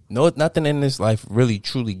 No, nothing in this life really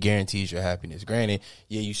truly guarantees your happiness. Granted,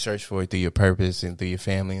 yeah, you search for it through your purpose and through your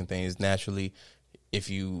family and things. Naturally, if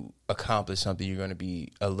you accomplish something, you're going to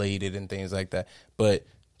be elated and things like that. But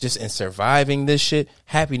just in surviving this shit,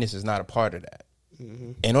 happiness is not a part of that.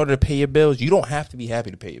 In order to pay your bills, you don't have to be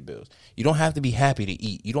happy to pay your bills. You don't have to be happy to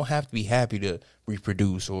eat. You don't have to be happy to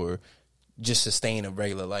reproduce or just sustain a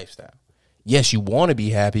regular lifestyle. Yes, you want to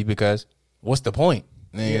be happy because what's the point?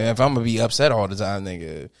 Nigga, if I'm going to be upset all the time,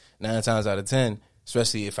 nigga, 9 times out of 10,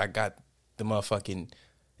 especially if I got the motherfucking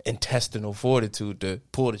intestinal fortitude to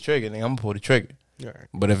pull the trigger, nigga, I'm going to pull the trigger. Right.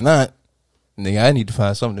 But if not, nigga, I need to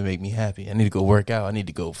find something to make me happy. I need to go work out. I need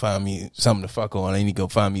to go find me something to fuck on. I need to go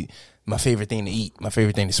find me my favorite thing to eat, my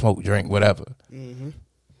favorite thing to smoke, drink, whatever.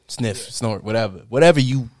 Sniff, snort, whatever. Whatever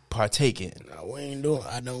you partake in. No, we ain't doing.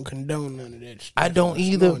 I don't condone none of that shit. I don't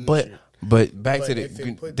either, but back to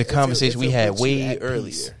the conversation we had way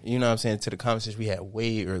earlier. You know what I'm saying? To the conversation we had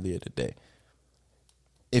way earlier today.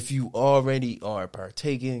 If you already are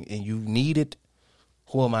partaking and you need it,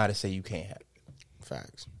 who am I to say you can't have it?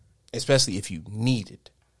 Facts. Especially if you need it.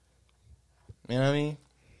 You know what I mean?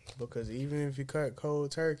 Because even if you cut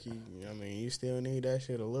cold turkey, I mean, you still need that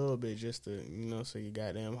shit a little bit just to, so your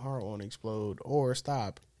goddamn heart won't explode or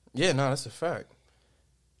stop. Yeah, no, that's a fact.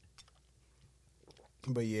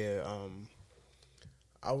 But yeah,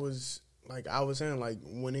 I was saying, like,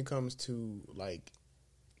 when it comes to, like,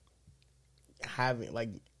 having, like,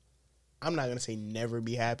 I'm not going to say never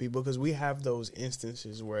be happy because we have those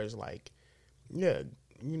instances where it's like, yeah,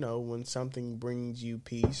 when something brings you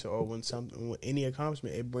peace or when any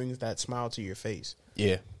accomplishment, it brings that smile to your face.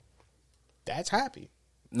 Yeah. That's happy.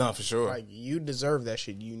 No, for sure. Like, you deserve that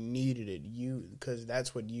shit. You needed it. Because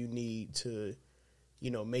that's what you need to,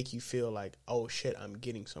 make you feel like, oh, shit, I'm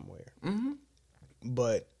getting somewhere. Mm-hmm.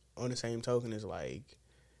 But on the same token, it's like,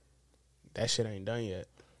 that shit ain't done yet.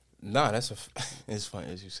 Nah, it's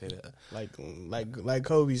funny as you say that. Like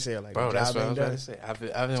Kobe said, like, bro, that's what I was about to say.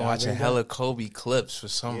 I've been watching hella Kobe clips for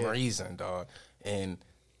some reason, dog. And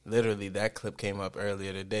literally that clip came up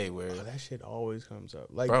earlier today where that shit always comes up.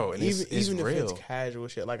 Like, bro, and even it's if real. It's casual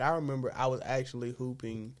shit. Like, I remember I was actually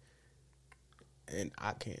hooping, and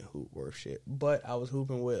I can't hoop worth shit, but I was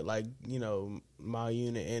hooping with, like, my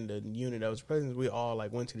unit and the unit that was present. We all,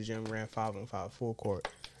 like, went to the gym, ran 5-on-5 full court.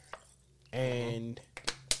 And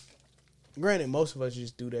granted, most of us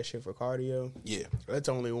just do that shit for cardio. Yeah. That's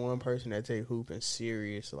only one person that take hooping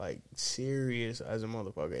serious, like, serious as a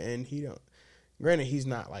motherfucker. And he don't. Granted, he's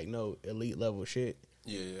not, like, no elite level shit.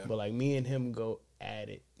 Yeah. But, like, me and him go at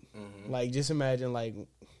it. Mm-hmm. Like, just imagine, like,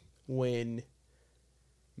 when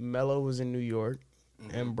Melo was in New York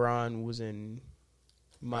and Bron was in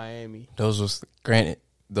Miami. Those were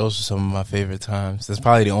some of my favorite times. That's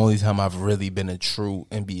probably the only time I've really been a true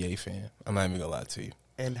NBA fan. I'm not even gonna lie to you.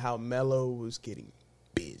 And how Melo was getting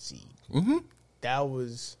busy. Mm-hmm. That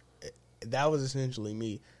was essentially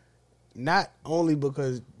me. Not only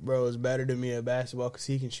because, bro, is better than me at basketball because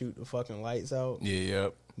he can shoot the fucking lights out. Yeah,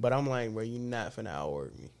 yep. But I'm like, bro, you're not finna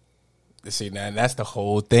outwork me. See, now that's the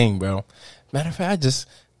whole thing, bro. Matter of fact,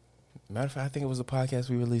 I think it was a podcast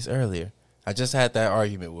we released earlier. I just had that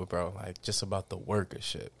argument with bro, like, just about the work of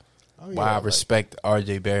shit. Oh, yeah, why I respect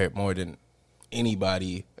R.J. Barrett more than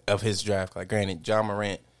anybody of his draft class. Granted, Ja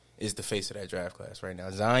Morant is the face of that draft class right now.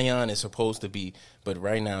 Zion is supposed to be, but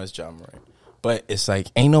right now it's Ja Morant. But it's like,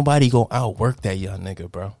 ain't nobody gonna outwork that young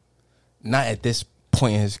nigga, bro. Not at this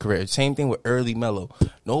point in his career. Same thing with early Melo.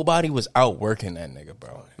 Nobody was outworking that nigga,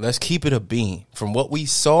 bro. Let's keep it a bean. From what we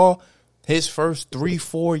saw, his first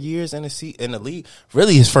 3-4 years in the league,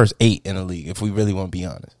 really his first 8 in the league, if we really want to be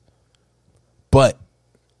honest. But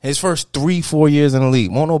His first 3-4 years in the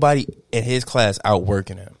league, won't nobody in his class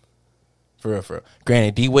outworking him. For real.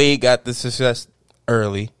 Granted, D Wade got the success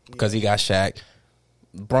early because he got Shaq.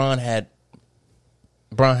 Bron had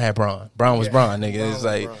Bron. Bron was Bron, nigga. Bron it's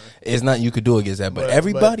like Bron. It's nothing you could do against that. But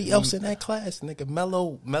everybody but- else in that class, nigga,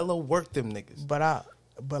 Melo worked them niggas.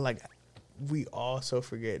 But like, we also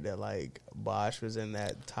forget that like Bosh was in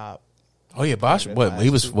that top. Oh yeah, Bosh. the What he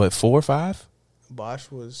last was? two. What 4 or 5? Bosh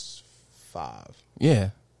was 5, Yeah.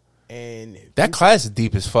 and That class is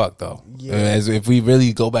deep as fuck, though. Yeah. As if we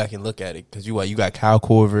really go back and look at it, because you got Kyle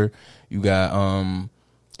Korver, you got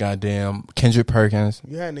goddamn Kendrick Perkins.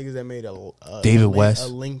 you had niggas that made a David West. a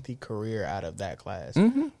lengthy career out of that class.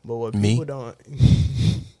 Mm-hmm. But what Me. people don't,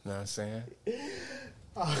 You know what I'm saying?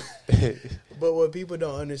 but what people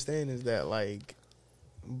don't understand is that like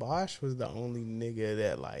Bosh was the only nigga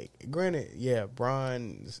that like. Granted, yeah,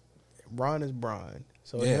 Bron is Bron.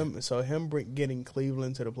 So Yeah. him getting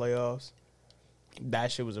Cleveland to the playoffs,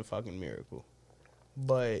 that shit was a fucking miracle.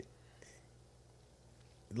 But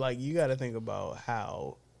like, you got to think about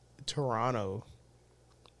how Toronto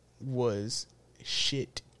was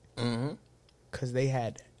shit Mm-hmm. because they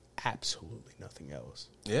had absolutely nothing else,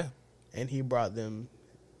 Yeah. and he brought them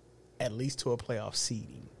at least to a playoff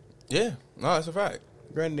seeding. Yeah. No, that's a fact.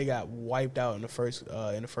 Granted, they got wiped out in the first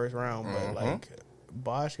round, but like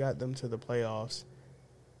Bosh got them to the playoffs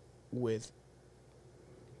with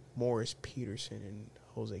Morris Peterson and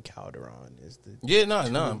Jose Calderon is the Yeah, no,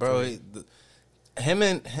 two, bro. three. Him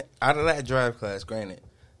out of that drive class, granted,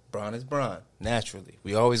 Bron is Bron. Naturally,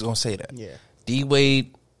 we always gonna say that. Yeah. D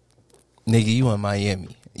Wade, nigga, you in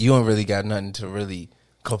Miami. You ain't really got nothing to really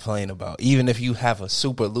complain about. Even if you have a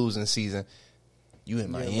super losing season, you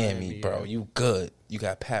in Miami, bro. yeah. You good. You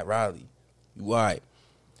got Pat Riley. You all right.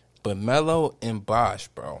 But Melo and Bosh,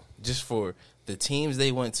 bro, just for the teams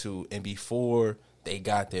they went to and before they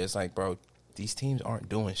got there, it's like, bro, these teams aren't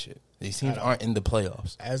doing shit. These teams aren't in the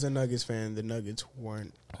playoffs. As a Nuggets fan, the Nuggets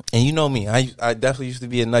weren't. And you know me, I definitely used to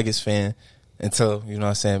be a Nuggets fan until, you know what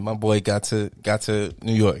I'm saying, my boy got to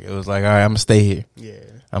New York. It was like, all right, I'm gonna stay here. Yeah.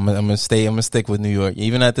 I'm gonna stick with New York.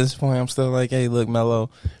 Even at this point, I'm still like, hey, look, Melo,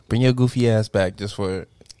 bring your goofy ass back just for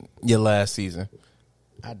your last season.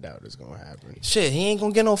 I doubt it's gonna happen. Shit, he ain't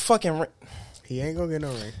gonna get no fucking ring. He ain't gonna get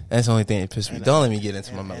no ring. That's the only thing that pissed me. Don't let me get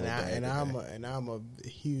into my Melo bag. And I'm a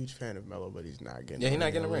huge fan of Melo, but he's not getting. Yeah, he's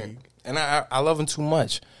not getting a the ring. league. And I love him too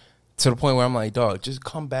much to the point where I'm like, dog, just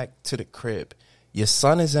come back to the crib. Your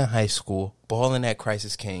son is in high school, balling at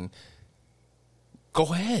Crisis King. Go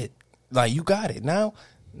ahead. Like, you got it. Now,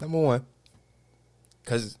 number one,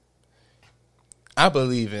 because I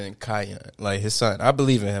believe in Kion, like his son. I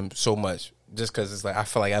believe in him so much just because it's like, I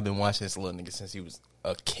feel like I've been watching this little nigga since he was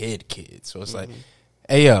a kid. So it's like,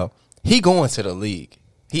 hey, yo, he going to the league.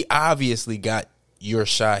 He obviously got your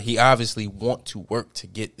shot. He obviously want to work to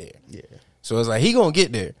get there. Yeah. So it's like, he gonna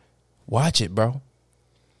get there. Watch it, bro.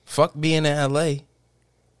 Fuck being in L.A.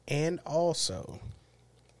 And also,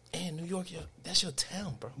 And New York, that's your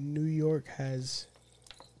town, bro. New York has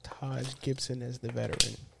Taj Gibson as the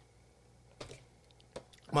veteran.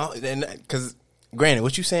 Because, granted,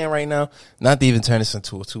 what you saying right now, not to even turn this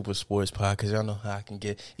into a super sports pod, because y'all know how I can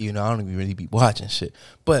get, even though I don't even really be watching shit.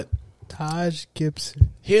 But Taj Gibson.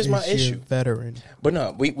 Here's is my your issue. Veteran. But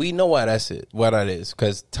no, we know why that's it. Why that is,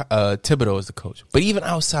 because Thibodeau is the coach. But even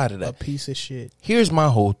outside of A that, piece of shit. here's my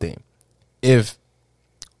whole thing. If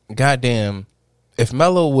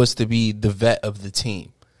Melo was to be the vet of the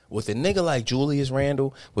team, with a nigga like Julius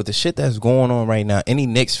Randle, with the shit that's going on right now, any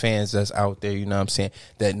Knicks fans that's out there, you know what I'm saying,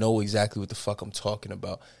 that know exactly what the fuck I'm talking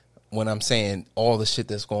about when I'm saying all the shit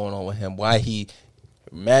that's going on with him, why he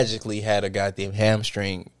magically had a goddamn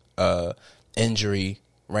hamstring injury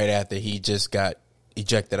right after he just got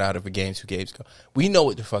ejected out of a game 2 games ago. We know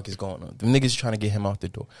what the fuck is going on. The niggas trying to get him out the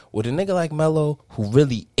door. With a nigga like Melo, who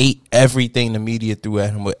really ate everything the media threw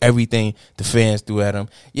at him, with everything the fans threw at him.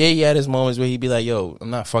 Yeah, he had his moments where he'd be like, yo, I'm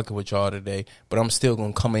not fucking with y'all today, but I'm still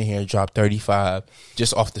going to come in here and drop 35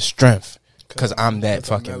 just off the strength because I'm that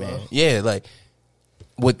fucking Melo. man. Yeah, like,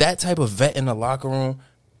 with that type of vet in the locker room,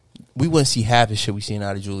 we wouldn't see half the shit we seen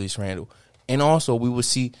out of Julius Randle. And also, we would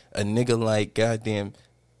see a nigga like, goddamn,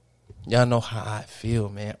 y'all know how I feel,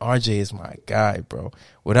 man. RJ is my guy, bro.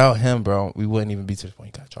 Without him, bro, we wouldn't even be to the point.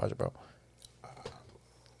 You got to charge it, bro.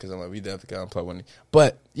 Because I'm like, we definitely got to unplug one.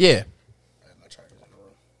 But, yeah. My charger's in the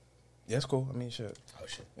room. Yeah, that's cool. I mean, shit. Oh,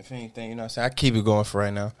 shit. If anything, you know what I'm saying? I keep it going for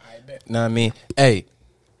right now. I bet. Know what I mean? Hey.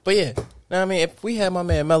 But, yeah. Know what I mean? If we had my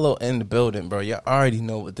man Melo in the building, bro, y'all already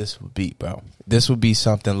know what this would be, bro. This would be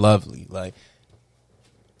something lovely. Like,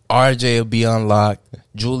 RJ will be unlocked.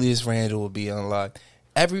 Julius Randle will be unlocked.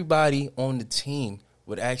 Everybody on the team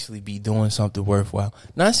would actually be doing something worthwhile.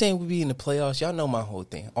 Not saying we be in the playoffs. Y'all know my whole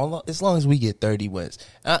thing. As long as we get 30 wins.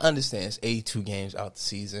 I understand it's 82 games out the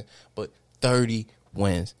season, but 30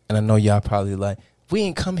 wins. And I know y'all probably like, we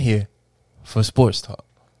ain't come here for sports talk.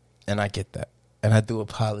 And I get that. And I do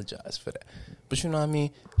apologize for that. But you know what I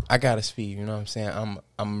mean? I gotta speak, you know what I'm saying?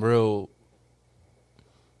 I'm real,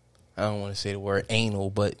 I don't want to say the word anal,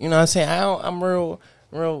 but you know what I'm saying? I'm real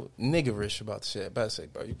niggerish about the shit. About to say,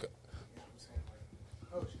 bro, you go.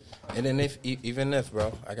 And then even if,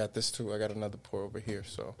 bro, I got this too. I got another pour over here,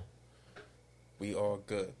 so we all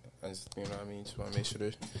good. You know what I mean? Just want to make sure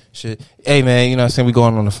this shit. Hey, man, you know what I'm saying? We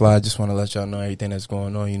going on the fly. Just want to let y'all know everything that's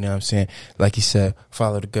going on, you know what I'm saying? Like he said,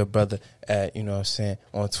 follow the good brother at, you know what I'm saying,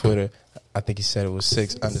 on Twitter. I think he said it was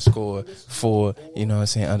 6_4, you know what I'm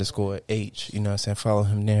saying, _H, you know what I'm saying? Follow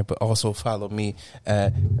him there, but also follow me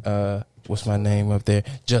at, what's my name up there?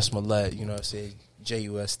 Just Millet, you know what I'm saying?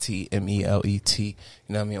 JUSTMELET, you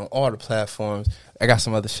know what I mean, on all the platforms. I got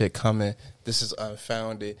some other shit coming. This is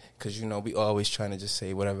unfounded because, you know, we always trying to just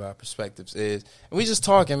say whatever our perspectives is. And we just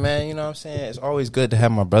talking, man, you know what I'm saying? It's always good to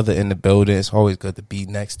have my brother in the building. It's always good to be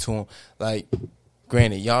next to him. Like,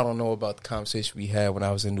 granted, y'all don't know about the conversation we had when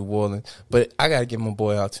I was in New Orleans, but I got to get my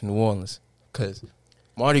boy out to New Orleans because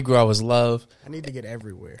Mardi Gras was love. I need to get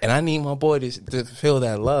everywhere. And I need my boy to feel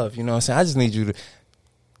that love, you know what I'm saying? I just need you to...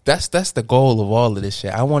 That's the goal of all of this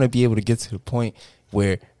shit. I want to be able to get to the point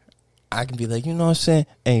where I can be like, you know what I'm saying?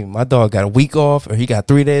 Hey, my dog got a week off or he got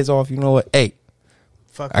 3 days off. You know what? Hey,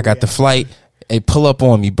 I got the flight. Hey, pull up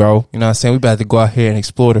on me, bro. You know what I'm saying? We about to go out here and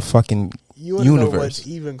explore the fucking universe. Know what's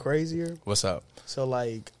even crazier? What's up? So,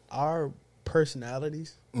 like, our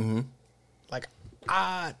personalities, like,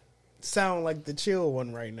 I sound like the chill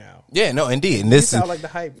one right now. Yeah, no, indeed. And this sound like the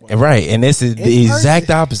hype one. Right, and this is the exact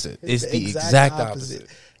opposite. It's the exact opposite.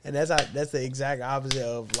 And that's the exact opposite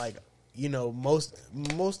of, like, you know, most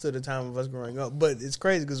of the time of us growing up. But it's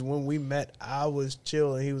crazy because when we met, I was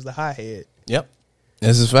chill and he was the hothead. Yep.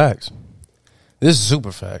 This is facts. This is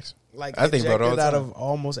super facts. Like, I think about all out of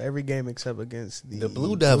almost every game except against the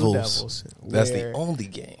Blue Devils. That's the only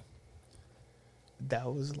game.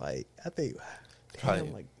 That was like, I think,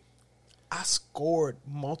 damn, like, I scored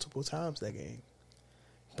multiple times that game.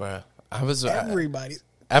 Bruh, everybody.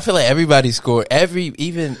 I feel like everybody scored.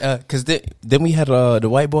 Because then we had the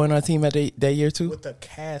white boy on our team that year too? With the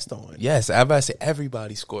cast on. Yes, I about to say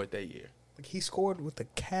everybody scored that year. Like, he scored with the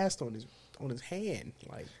cast on his hand.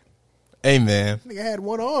 Like, hey, man. I think I had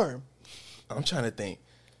one arm. I'm trying to think.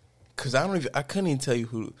 Because I couldn't even tell you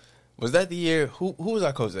who. Was that the year? Who was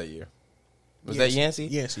our coach that year? Was that Yancey?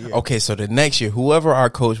 Yancey, yeah. Okay, so the next year, whoever our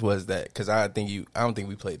coach was because I don't think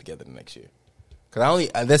we played together the next year. Because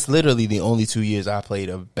that's literally the only 2 years I played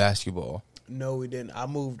of basketball. No, we didn't. I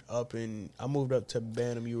moved up to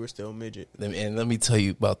Bantam. You were still midget. And let me tell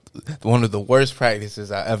you about one of the worst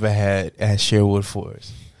practices I ever had at Sherwood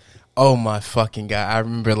Forest. Oh my fucking God. I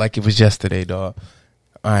remember like it was yesterday, dog.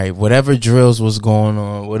 All right, whatever drills was going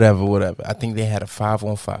on, whatever. I think they had a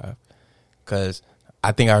 5-on-5. Because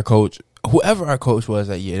I think our coach, whoever our coach was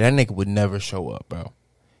that year, that nigga would never show up, bro.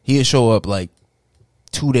 He'd show up like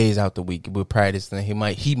 2 days out the week with practice, and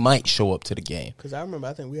he might show up to the game. Because I remember,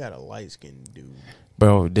 I think we had a light-skinned dude.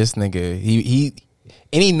 Bro, this nigga, he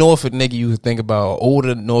any Norfolk nigga you would think about,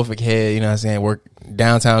 older Norfolk head, you know what I'm saying, work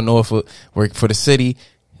downtown Norfolk, work for the city,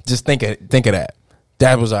 just think of that.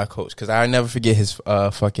 That was our coach. Because I never forget his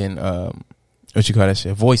fucking, what you call that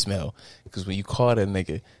shit, voicemail. Because when you call that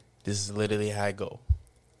nigga, this is literally how I go.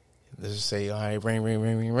 Let's just say, all right,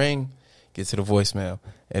 ring, get to the voicemail.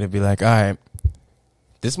 It'll be like, all right.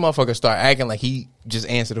 This motherfucker start acting like he just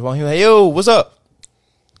answered the phone. He like, yo, what's up?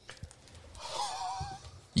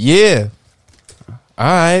 Yeah. All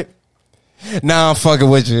right. Nah, I'm fucking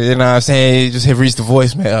with you. You know what I'm saying? You just hit reach the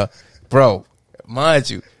voicemail. Bro,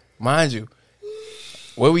 mind you,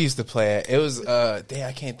 where we used to play at, it was, I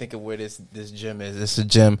can't think of where this gym is. It's a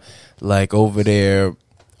gym, like, over there,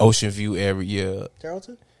 Ocean View area.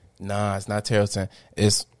 Tarleton? Nah, it's not Tarleton.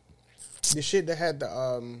 It's the shit that had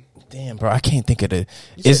the damn, bro, I can't think of the.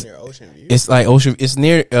 It's near Ocean View. It's like Ocean. It's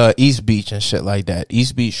near East Beach and shit like that.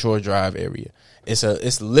 East Beach Shore Drive area.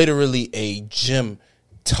 It's literally a gym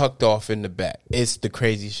tucked off in the back. It's the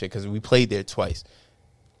crazy shit because we played there twice.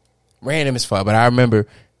 Random as fuck, but I remember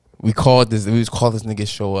we called this nigga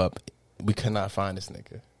show up. We could not find this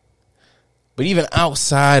nigga. But even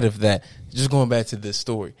outside of that, just going back to this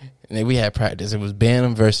story, and then we had practice. It was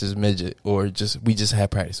Bantam versus midget, or we just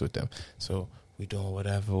had practice with them. So we doing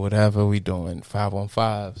whatever. We doing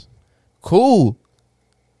 5-on-5s. Cool.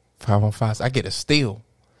 5-on-5s. I get a steal.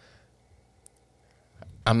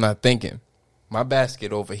 I'm not thinking. My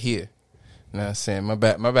basket over here. You know what I'm saying? My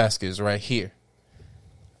basket is right here.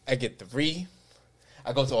 I get 3.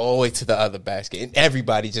 I go all the way to the other basket, and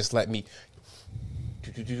everybody just let me.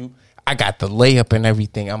 I got the layup and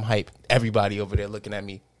everything. I'm hype. Everybody over there looking at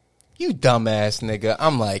me. You dumbass nigga.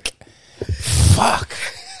 I'm like, fuck.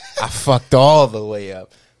 I fucked all the way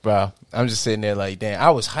up, bro. I'm just sitting there like, damn. I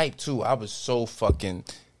was hyped too. I was so fucking.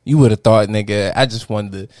 You would have thought, nigga, I just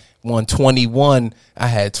won 21. I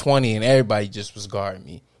had 20, and everybody just was guarding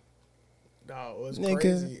me. No, what's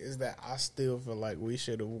crazy is that I still feel like we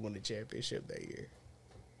should have won the championship that year.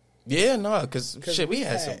 Yeah, no, because shit, we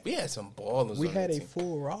had some ballers. We on had the a team.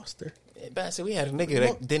 full roster. Basically, we had a nigga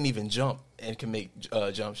that didn't even jump and can make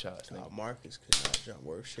jump shots. Marcus could not jump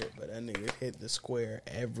worth shit, but that nigga hit the square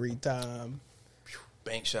every time.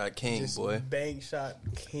 Bank shot king, Just boy. Bank shot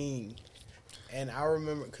king. And I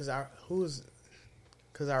remember because I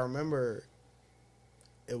remember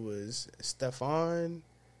it was Stephon,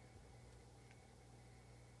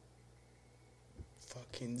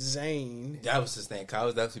 fucking Zane. That was his name. I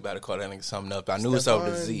was definitely about to call that nigga something up. I knew it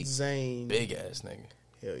started with Z. Zane. Big ass nigga.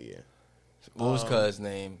 Hell yeah. What was cuz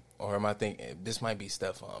name? Or am I thinking this might be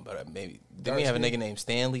Stephon? But maybe didn't we have a nigga named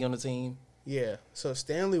Stanley on the team? Yeah. So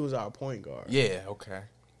Stanley was our point guard. Yeah. Okay.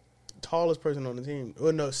 Tallest person on the team.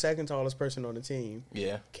 Well, no, second tallest person on the team.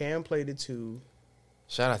 Yeah. Cam played the 2.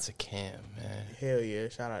 Shout out to Cam, man. Hell yeah.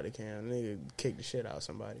 Shout out to Cam. Nigga kicked the shit out of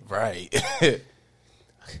somebody. Right.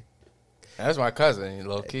 That's my cousin,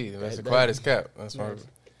 low key. That's the quietest kept. That's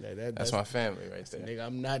my family right there. Nigga,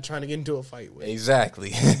 I'm not trying to get into a fight with. Exactly.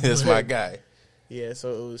 That's my guy. Yeah, so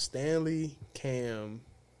it was Stanley, Cam,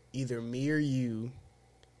 either me or you,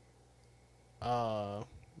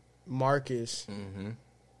 Marcus,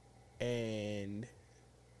 and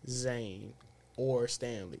Zane, or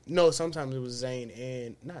Stanley. No, sometimes it was Zane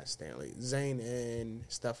and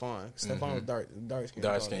Stephon. Stephon was dark skin.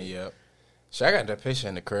 Dark skin, yep. So I got that picture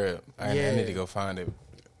in the crib. I need to go find it.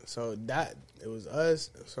 So it was us.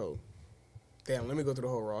 So, damn, let me go through the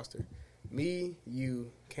whole roster. Me,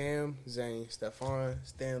 you, Cam, Zane, Stephon,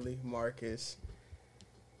 Stanley, Marcus.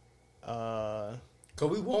 Cause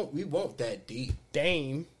we won't that deep.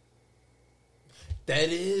 Dame. That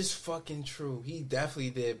is fucking true. He definitely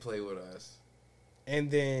did play with us.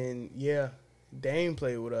 And then Dame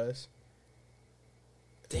played with us.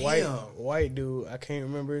 Damn. White dude, I can't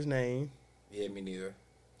remember his name. Yeah, me neither.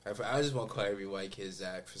 I just want to call every white kid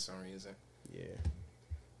Zach for some reason.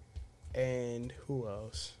 Yeah. And who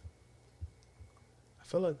else? I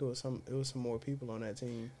feel like it was some more people on that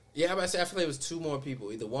team. Yeah, I feel like it was 2 more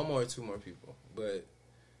people, either 1 more or 2 more people. But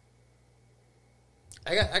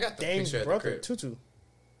I got the Dame's picture at brother, the crib. Tutu.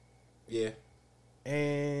 Yeah.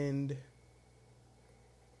 And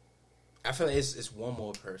I feel like it's 1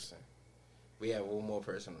 more person. We have 1 more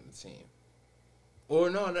person on the team. Or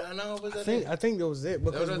no, was that it? I think that was it.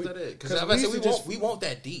 Because we won't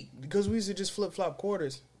that deep. Because we used to just flip flop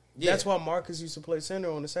quarters. Yeah. That's why Marcus used to play center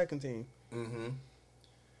on the second team. Mm-hmm.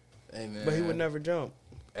 Hey, man. But he would never jump.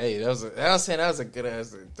 Hey, that was a good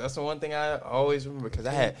answer. That's the one thing I always remember because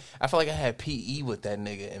I felt like I had PE with that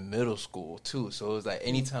nigga in middle school too. So it was like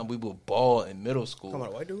anytime we would ball in middle school. Come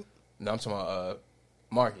on, white dude. No, I'm talking about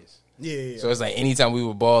Marcus. Yeah. So it's like anytime we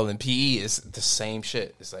would ball in PE, it's the same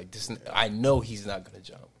shit. It's like this. I know he's not gonna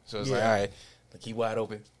jump. So it's like, all right, like he wide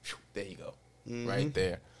open. There you go, right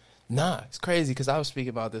there. Nah, it's crazy because I was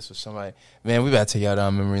speaking about this with somebody. Man, we about to take y'all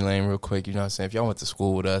down memory lane real quick. You know what I'm saying? If y'all went to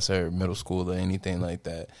school with us or middle school or anything like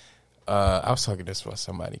that, I was talking this with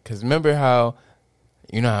somebody because remember how,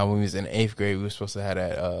 you know how when we was in 8th grade we were supposed to have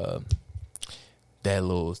that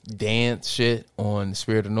little dance shit on the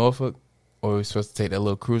Spirit of Norfolk, or we were supposed to take that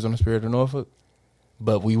little cruise on the Spirit of Norfolk,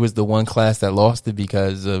 but we was the one class that lost it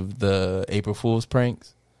because of the April Fool's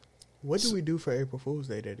pranks. What did we do for April Fool's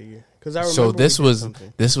Day that year? Because I remember so this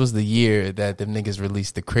was the year that them niggas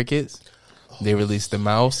released the crickets. They released the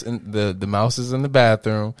mouse and the mouses in the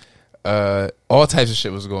bathroom. All types of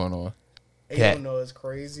shit was going on. You don't know, it's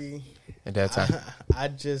crazy. At that time, I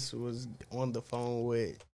just was on the phone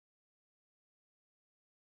with.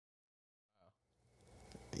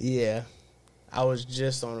 Yeah, I was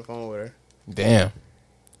just on the phone with her. Damn.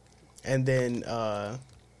 And then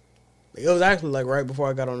it was actually like right before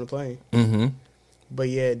I got on the plane. Mm-hmm. But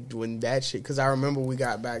yeah, when that shit, because I remember we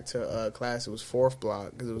got back to class. It was 4th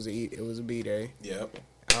block because it was a B day. Yep.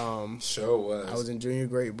 Sure was. I was in junior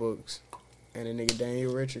grade books, and a nigga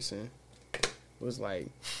Daniel Richardson was like,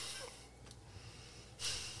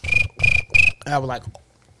 I was like,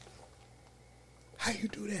 how you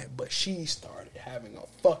do that? But she started having a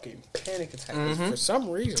fucking panic attack. Mm-hmm. For some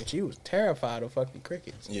reason, she was terrified of fucking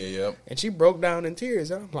crickets. Yeah, yep. And she broke down in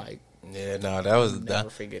tears. I'm like, Yeah, no, that was Never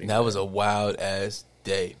forgetting that was a wild ass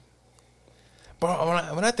day.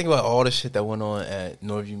 Bro, when I think about all the shit that went on at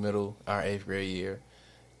Northview Middle our 8th grade year,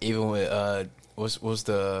 even with what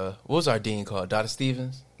was our dean called? Dr.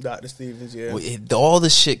 Stevens? Dr. Stevens, yeah. All the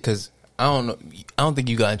shit, because I don't think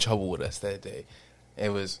you got in trouble with us that day. It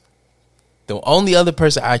was the only other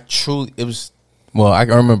person I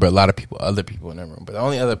remember a lot of other people in that room, but the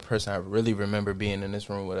only other person I really remember being in this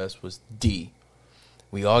room with us was D.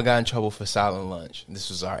 We all got in trouble for silent lunch. This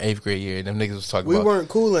was our 8th grade year. Them niggas was talking about... We weren't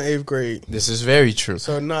cool in 8th grade. This is very true.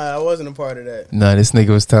 So, I wasn't a part of that. No, this nigga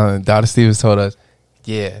was Dr. Stevens told us,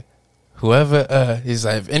 yeah, whoever, he's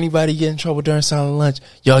like, if anybody get in trouble during silent lunch,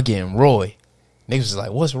 y'all getting Roy. Niggas was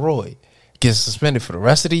like, what's Roy? Gets suspended for the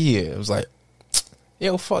rest of the year. It was like,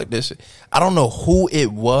 yo, fuck this shit. I don't know who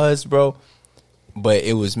it was, bro, but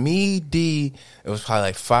it was me, D. It was probably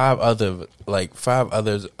like five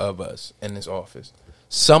others of us in this office.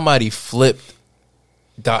 Somebody flipped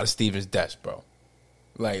Dr. Stevens' desk, bro.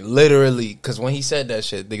 Like, literally, because when he said that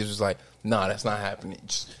shit, niggas was like, nah, that's not happening.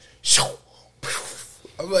 Just,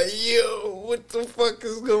 I'm like, yo, what the fuck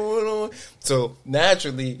is going on? So,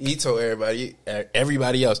 naturally, he told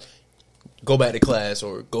everybody else, go back to class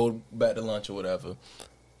or go back to lunch or whatever.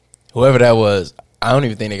 Whoever that was, I don't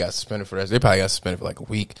even think they got suspended for that. They probably got suspended for like a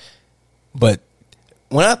week. But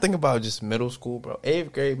when I think about just middle school, bro,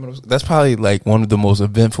 8th grade, middle school, that's probably like one of the most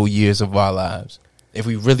eventful years of our lives. If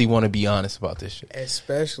we really want to be honest about this shit.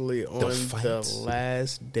 Especially on the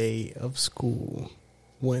last day of school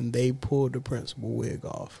when they pulled the principal wig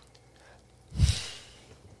off.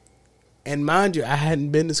 And mind you, I hadn't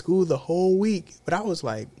been to school the whole week, but I was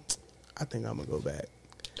like, I think I'm going to go back.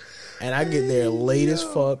 And I get there late as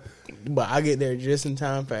fuck, but I get there just in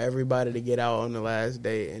time for everybody to get out on the last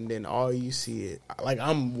day, and then all you see is, like,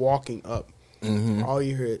 I'm walking up. Mm-hmm.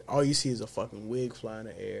 All you see is a fucking wig fly in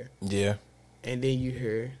the air. Yeah. And then you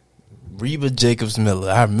hear Reba Jacobs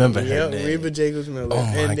Miller. I remember her name. Reba Jacobs Miller. Oh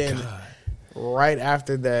my and then God. Right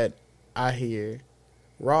after that, I hear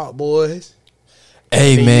Rock Boys.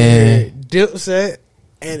 Hey, man. Dipset.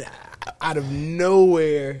 And out of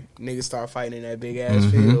nowhere, niggas start fighting in that big ass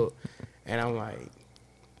field. And I'm like,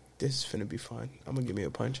 this is finna be fun. I'm gonna give me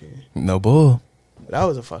a punch in. No bull. That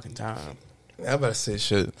was a fucking time. I'm about to say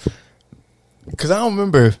shit. Cause I don't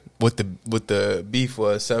remember what the beef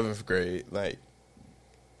was 7th grade, like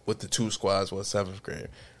what the two squads was 7th grade.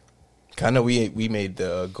 Kind of we made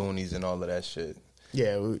the Goonies and all of that shit.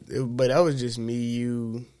 Yeah, but that was just me,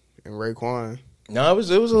 you, and Raekwon. No, it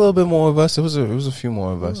was a little bit more of us. It was a few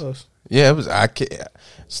more of us. Yeah, it was.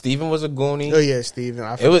 Steven was a Goonie. Oh yeah, Steven.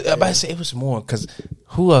 I'm about to say it was more because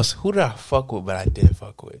who else? Who did I fuck with? But I didn't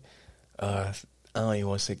fuck with. I don't even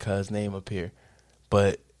want to say cuz name up here,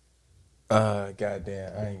 but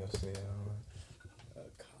goddamn, I ain't gonna say it.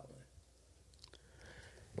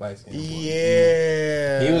 Colin.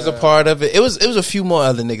 Yeah, he was a part of it. It was a few more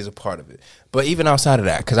other niggas a part of it, but even outside of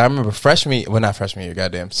that, because I remember not freshman year,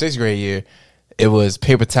 goddamn 6th grade year. It was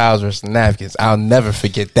paper towels versus napkins. I'll never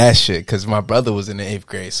forget that shit because my brother was in the 8th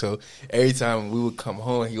grade. So every time we would come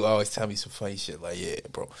home, he would always tell me some funny shit like, yeah,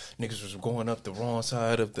 bro, niggas was going up the wrong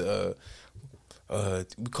side of the,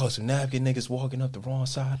 we called some napkin niggas walking up the wrong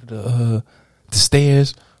side of the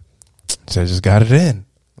stairs. So I just got it in.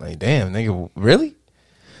 Like, damn, nigga, really?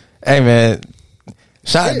 Hey, man,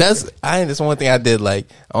 that's one thing I did. Like,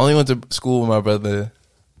 I only went to school with my brother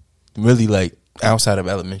really, like, outside of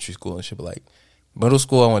elementary school and shit, but, like, middle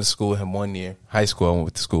school, I went to school with him 1 year. High school, I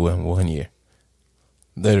went to school with him 1 year.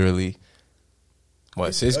 Literally.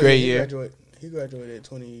 What, 6th grade year? He graduated in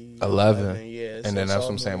 2011. Yeah. And then that's what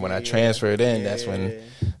I'm saying. When I transferred in, that's when.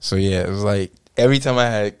 So, yeah, it was like every time I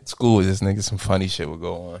had school with this nigga, some funny shit would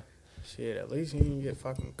go on. Shit, at least you didn't get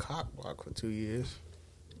fucking cock blocked for 2 years.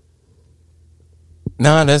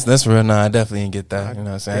 Nah, that's real. Nah, I definitely didn't get that. You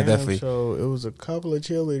know what I'm saying? Damn, so it was a couple of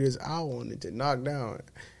cheerleaders I wanted to knock down.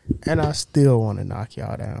 And I still want to knock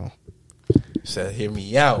y'all down. Said, hear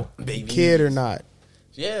me out, baby. Kid or not.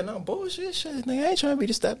 Yeah, no, bullshit shit. Nigga, I ain't trying to be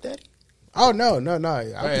the stepdaddy. Oh, no. I'm going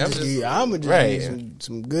to just need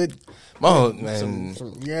some good. Man.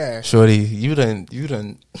 Yeah. Shorty, you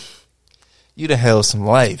done held some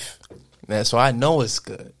life. Man, so I know it's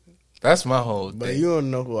good. That's my whole thing. But you don't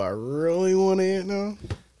know who I really want to hit now?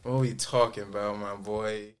 What we talking about, my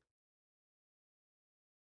boy?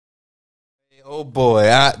 Oh boy,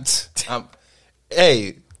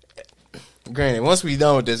 hey, granted, once we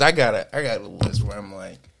done with this, I got a list where I'm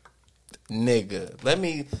like, nigga, let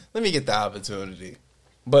me get the opportunity.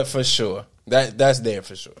 But for sure, that's there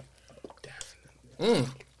for sure. Definitely.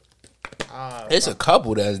 It's a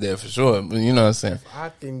couple that's there for sure. But you know what I'm saying? I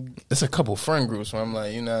think It's a couple friend groups where I'm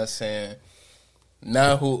like, you know what I'm saying?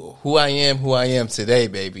 Now who I am today,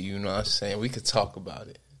 baby. You know what I'm saying? We could talk about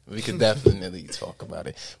it. We could definitely talk about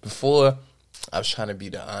it. Before, I was trying to be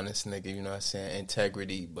the honest nigga, you know what I'm saying?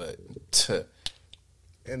 Integrity, but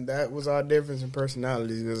and that was our difference in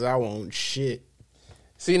personalities because I won't shit.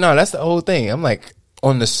 see, no, that's the whole thing. I'm like,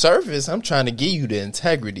 on the surface, I'm trying to give you the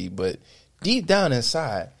integrity, but deep down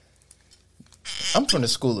inside, I'm from the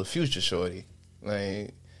school of future, shorty.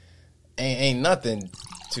 Like, ain't nothing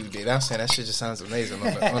too deep. I'm saying that shit just sounds amazing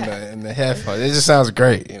in the headphones. It just sounds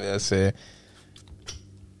great, you know what I'm saying?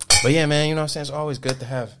 But yeah, man, you know what I'm saying? It's always good to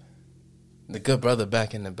have the good brother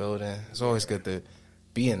back in the building. It's always good to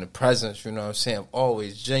be in the presence, you know what I'm saying?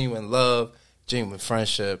 Always genuine love, genuine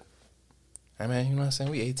friendship. Hey, man, you know what I'm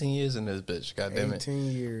saying? We 18 years in this bitch, goddamn it.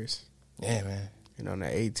 18 years. Yeah, man. And on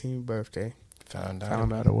that 18th birthday, Found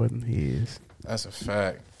out it wasn't his. That's a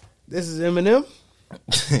fact. This is Eminem.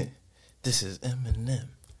 This is Eminem.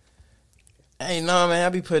 Hey, no,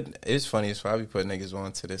 man, it's funny as fuck. I be putting niggas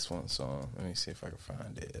on to this one song. Let me see if I can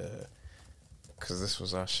find it. Because this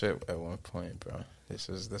was our shit at one point, bro. This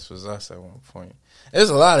was us at one point.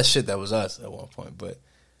 There's a lot of shit that was us at one point, but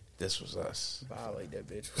this was us. Violate that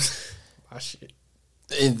bitch. My shit.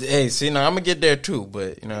 Hey, see, now I'm going to get there too,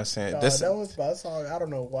 but you know what I'm saying? That was my song. I don't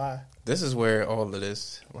know why. This is where all of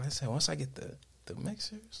this, like I said, once I get the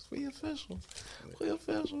mixers, we official. We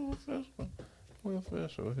official.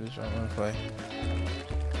 Who's y'all want to play?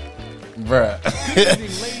 Bruh.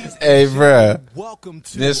 Hey, bruh. Welcome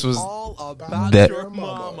to This was All About that. Your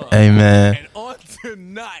Mama. Hey, man. And on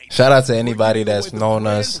tonight, Shout out to anybody that's known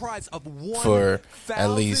us for at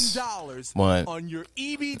least one on your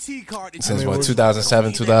EBT card since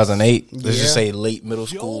 2007, 2008. Let's just Yeah. say late middle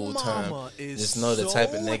school Your time. mama is Just know the type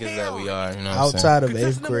of so niggas that we are. You know what I'm saying? Outside of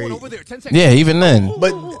 8th grade. Yeah, even then.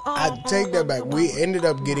 But I take that back. We ended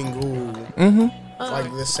up getting cool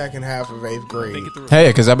like the second half of 8th grade. Hey,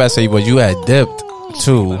 because I about to say, but you had dipped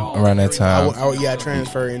too around that time. I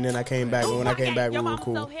transferred and then I came back. And when I came back, we were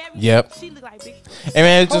cool. Yep. Hey,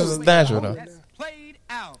 man, it just was natural though. Played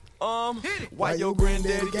out. Why your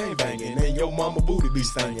granddaddy gang banging and your mama booty be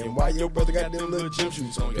stinging? Why your brother got them little gym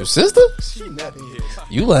shoes on? Your sister? She nothing.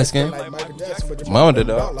 You light skin. Like Michael Jackson, but your Mama did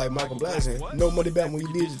did dog. like Michael Jackson. No money back when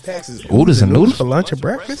you did your taxes. Oodles and noodles. For lunch or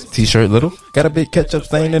breakfast? T-shirt little. Got a big ketchup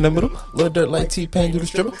stain in the middle. Little dirt like T-Pain do the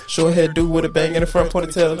stripper. Short head dude with a bang in the front,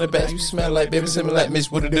 ponytail in the back. You smell like baby similar like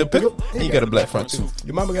Miss with a dill pickle. And you got a black front tooth.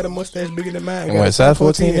 Your mama got a mustache bigger than mine. And wear size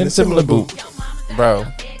 14 in a similar boot. Bro.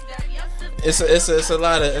 It's a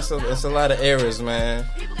lot of errors, man.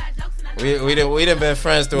 We done been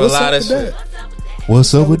friends through a lot of shit.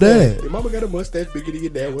 What's up with that? Your mama got a mustache bigger than your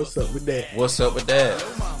dad. What's up with that? What's up with that?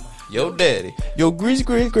 Yo daddy. Yo greasy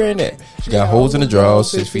granddad. She got holes in the drawers,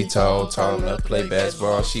 6 feet tall enough to play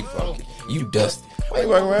basketball. She funky. You dusty. Why you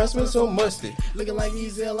walking around smelling so musty? Looking like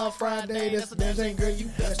Ezel on Friday. That's the damn thing, girl. You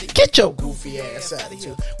dusty. Get your Goofy ass out of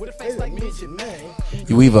here. With a face like midget, man.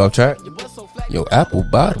 You weave off track. Yo apple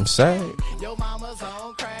bottom side.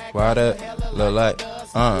 Why that look like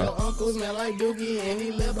Uncle smell like Dookie and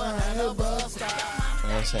he live behind a bus stop. You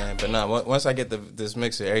know what I'm saying? But nah, once I get this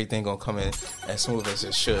mixer, everything gonna come in as smooth as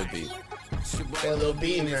it should be. That little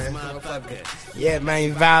beat in there. Yeah,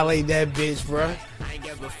 man, violate that bitch, bro.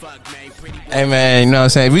 Hey man, you know what I'm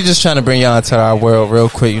saying? We just trying to bring y'all into our world real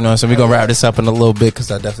quick, you know what I'm saying? We gonna wrap this up in a little bit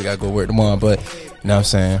because I definitely gotta go work tomorrow, but you know what I'm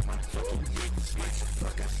saying?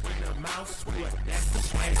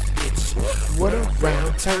 What a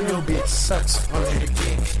round turn your bitch sucks.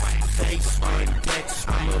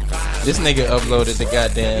 This nigga uploaded the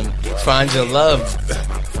goddamn Find Your Love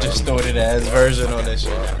distorted ass version on this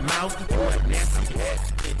shit.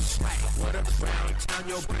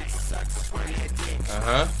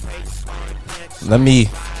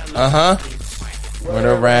 Went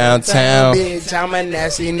around town. Bitch, I'm a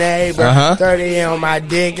nasty neighbor. 30 on my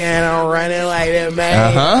dick and I'm running like a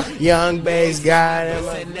man. Young bass got him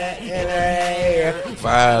a nut in her hair.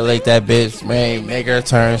 Violate that bitch, man. Make her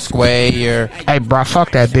turn square. Hey, bro,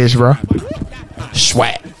 fuck that bitch, bro.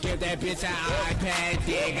 Swat.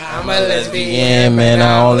 I'm a lesbian, man.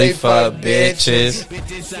 I only fuck bitches.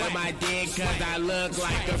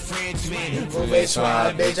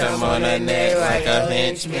 Bitch, I'm on her neck like a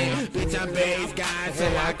henchman. Bitch, I'm bass guys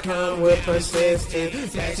and I come with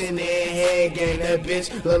persistence. Passion in head, gang, that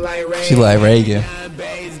bitch look like Reagan. She like Reagan.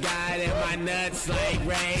 Bass guy and my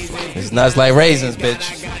It's nuts like raisins, bitch.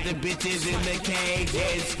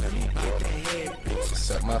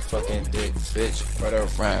 Suck my fucking dick, bitch. Right up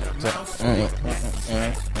front.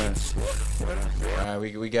 Alright,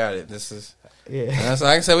 we got it. This is. Yeah. That's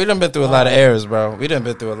like I said, we done been through a lot of errors, bro. We done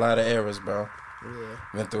been through a lot of errors, bro. Yeah.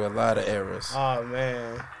 Been through a lot of errors. Oh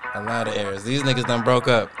man. A lot of errors. These niggas done broke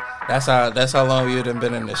up. That's how long you done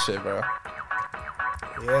been in this shit, bro.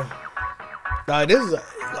 Yeah. This is.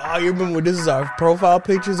 Oh, you remember when this is our profile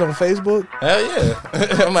pictures on Facebook? Hell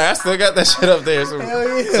yeah. I'm like, I still got that shit up there.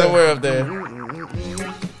 Hell yeah. Somewhere up there.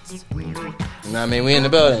 I mean, we in the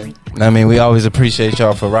building. I mean, we always appreciate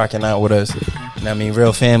y'all for rocking out with us. I mean,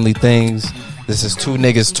 real family things. This is two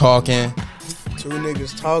niggas talking. Two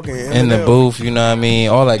niggas talking In the booth, you know what I mean?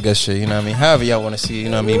 All that good shit, you know what I mean? However y'all want to see it, you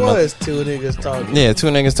know what I mean? It was two niggas talking. Yeah, two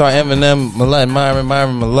niggas talking. Eminem, Millette, Myron,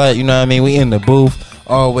 Millette, you know what I mean? We in the booth.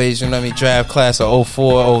 Always, you know what I mean? Draft class of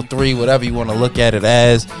 04, 03, whatever you want to look at it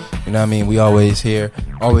as. You know what I mean? We always here.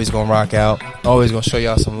 Always gonna rock out. Always gonna show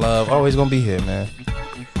y'all some love. Always gonna be here, man.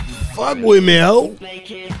 Fuck with me, ho. Make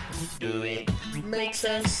it, do it, make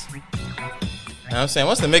sense. You know what I'm saying?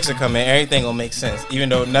 Once the mixer come in, everything gonna make sense. Even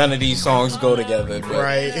though none of these songs go together. But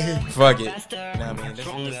Right. fuck it. You know what I mean? This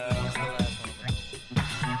is the last one.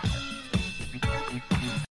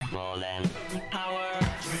 Rolling. Power,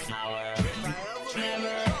 power,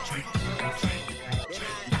 hammer.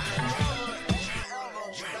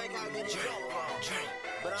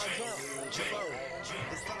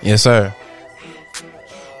 Yes, sir.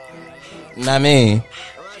 I mean,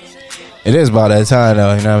 it is about that time,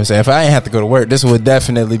 though. You know what I'm saying? If I ain't have to go to work, this would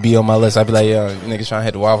definitely be on my list. I'd be like, yo, niggas trying to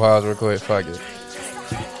hit the Waffle House real quick. Fuck it.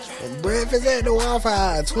 Breakfast at the Waffle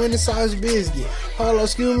House, 20 sausage biscuit. Hold on,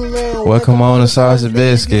 excuse me, man. Welcome on the sausage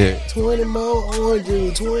biscuit. 20 more orange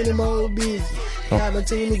juice, 20 more biscuits. Got my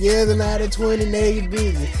team together, now the 20 niggas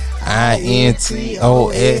busy.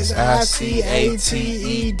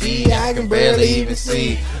 INTOSICATED. I can barely even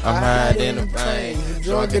see. I'm high in the brain,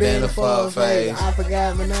 drunker than a full face. I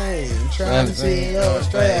forgot my name. Trying to see it all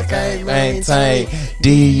straight. I can't maintain.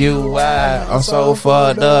 DUI. I'm so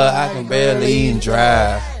fucked up. I can barely even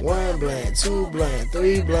drive. 1 blunt, 2 blunt,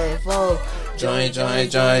 3 blunt, 4. Joint,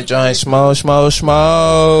 smoke.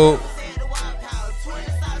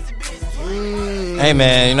 Hey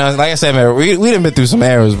man, you know, like I said, man, we done been through some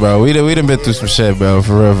errors, bro. We done been through some shit, bro.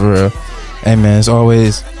 For real. Hey man, it's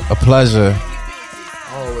always a pleasure.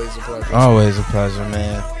 Always a pleasure. Always a pleasure,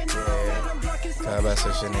 man. Talk about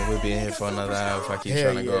such shit, nigga. We'll be in here for another hour if I keep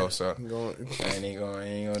trying to go. So I ain't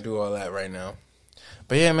gonna do all that right now.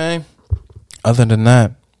 But yeah, man. Other than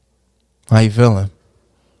that, how you feeling?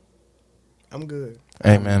 I'm good.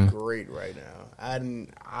 Hey I'm man, great right now.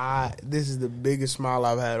 This is the biggest smile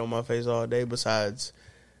I've had on my face all day besides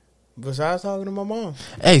talking to my mom.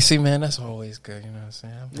 hey, see, man, that's always good. You know what I'm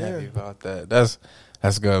saying? I'm happy about that. That's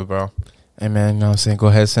good, bro. Hey man, you know what I'm saying? Go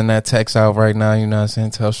ahead, send that text out right now. You know what I'm saying?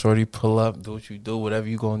 Tell Shorty pull up, do what you do, whatever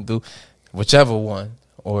you gonna do, whichever one,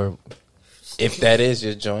 or if that is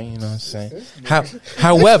your joint. You know what I'm saying?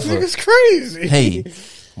 However, It's crazy. hey.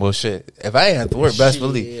 Well, shit. If I ain't have to work, best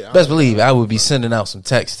believe I would be sending out some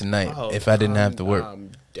texts tonight if I didn't have to work.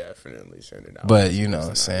 I'm definitely sending out. But you know what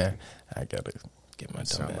I'm saying? I gotta get my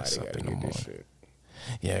dumb ass Somebody up gotta in the get morning. this shit.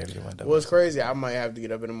 Yeah, I gotta get my dumb Well, it's ass. crazy. I might have to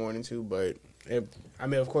get up in the morning too, but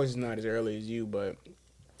of course, it's not as early as you. But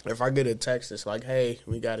if I get a text that's like, "Hey,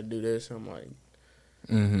 we got to do this," I'm like,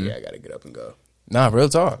 "Yeah, I got to get up and go." Nah, real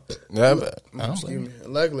talk. Yeah, but I don't Excuse blame me.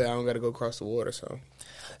 Luckily, I don't got to go across the water, so.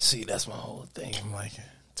 See, that's my whole thing. I'm like,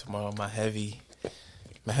 tomorrow my heavy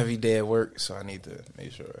day at work, so I need to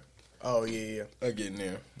make sure Oh yeah. I get in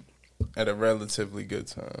there at a relatively good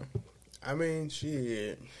time. I mean,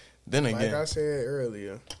 shit. Then Like again, I said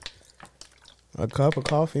earlier, a cup of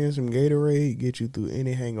coffee and some Gatorade get you through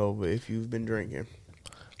any hangover if you've been drinking.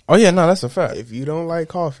 oh yeah, no, that's a fact. If you don't like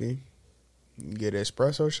coffee, get an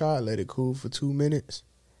espresso shot, let it cool for 2 minutes,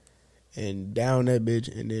 and down that bitch,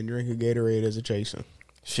 and then drink a Gatorade as a chaser.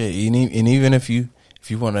 Shit, and even if you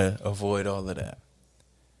want to avoid all of that,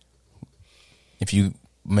 if you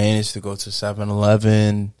manage to go to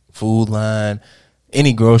 7-Eleven, Food Line,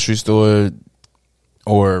 any grocery store,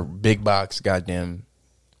 or big box goddamn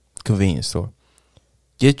convenience store,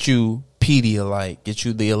 get you Pedialyte, get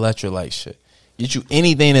you the electrolyte shit, get you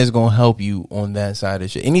anything that's gonna help you on that side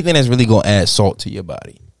of shit, anything that's really gonna add salt to your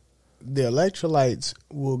body. The electrolytes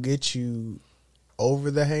will get you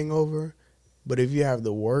over the hangover, but if you have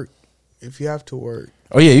to work,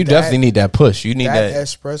 Oh yeah, you definitely need that push. You need that that.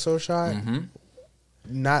 espresso shot.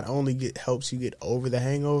 Not only helps you get over the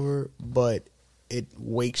hangover, but it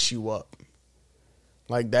wakes you up.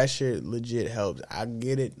 Like, that shit legit helps. I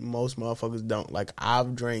get it. Most motherfuckers don't. Like,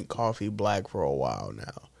 I've drank coffee black for a while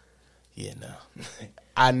now. Yeah, no.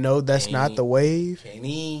 I know that's not the wave. Can't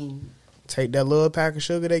even. Take that little pack of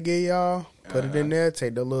sugar they give y'all, put it in there,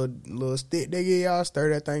 take the little stick they give y'all,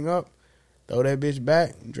 stir that thing up, throw that bitch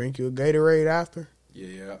back, drink you a Gatorade after.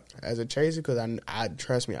 Yeah. As a chaser, because I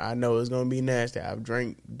trust me, I know it's going to be nasty. I've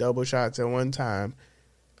drank double shots at one time.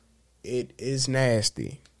 It is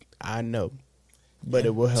nasty. I know. But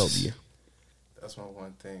it will help you. That's my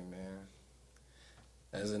one thing, man.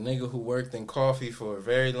 As a nigga who worked in coffee for a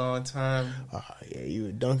very long time. Yeah, you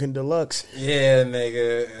a Dunkin' Deluxe. Yeah,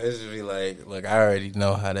 nigga. It should be like, look, I already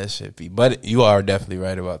know how that shit be. But you are definitely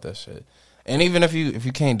right about that shit. And even if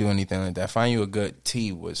you can't do anything like that, find you a good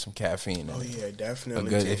tea with some caffeine in it. Oh, yeah,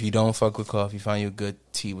 definitely. If you don't fuck with coffee, find you a good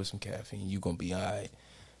tea with some caffeine. You gonna be all right.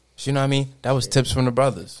 You know what I mean? That was tips from the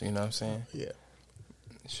brothers. You know what I'm saying? Yeah.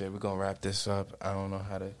 Shit, we're gonna wrap this up. I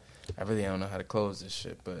really don't know how to close this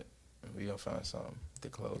shit, but we gonna find something to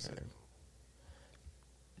close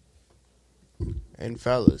it. And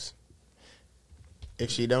fellas, if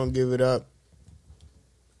she don't give it up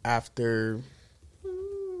after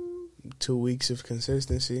 2 weeks of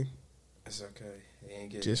consistency, it's okay. You ain't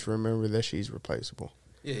getting just remember that she's replaceable.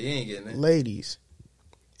 Yeah, you ain't getting it. Ladies,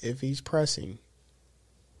 if he's pressing,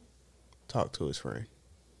 talk to his friend.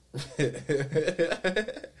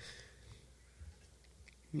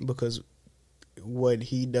 Because what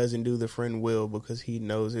he doesn't do, the friend will, because he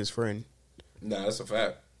knows his friend. Nah, that's a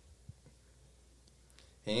fact.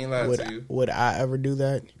 He ain't lied to you. Would I ever do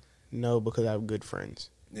that? No, because I have good friends.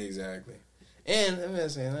 Exactly. And I'm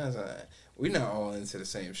not saying we're not all into the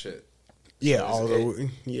same shit. Yeah, So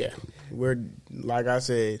we're like I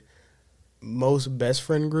said, most best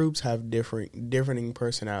friend groups have differing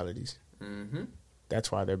personalities. Mm-hmm.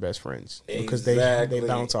 That's why they're best friends, because Exactly. they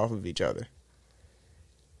bounce off of each other.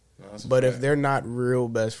 No, that's a But if fact. they're not real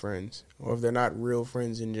best friends, or if they're not real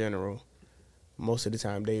friends in general, most of the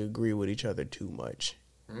time they agree with each other too much.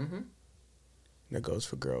 Mm-hmm. That goes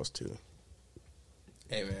for girls too.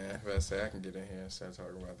 Hey man, if I say I can get in here and start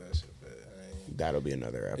talking about that shit, but I ain't. That'll be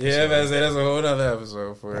another episode. Yeah, if I say that's a whole other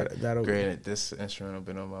episode for it. That'll be. Granted, this instrumental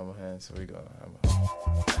been on my hands, so we go.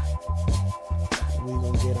 We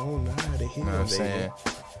gonna get on out of here. You know what I'm baby. saying?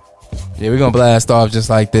 Yeah, we're gonna blast off just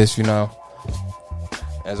like this, you know.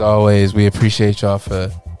 As always, we appreciate y'all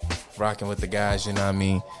for rocking with the guys, you know what I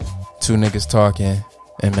mean? Two niggas talking,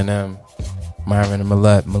 Eminem, Myron and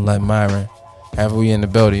Millette, Myron. Have we in the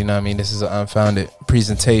building, you know what I mean? This is an unfounded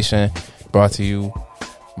presentation brought to you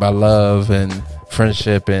by love and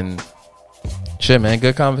friendship and shit, man.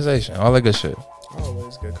 Good conversation. All that good shit.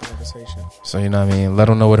 Always good conversation. So, you know what I mean? Let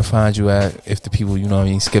them know where to find you at if the people, you know what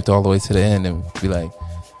I mean, skipped all the way to the end and be like,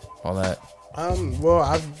 all that. Well,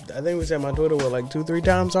 I think we said my Twitter like 2-3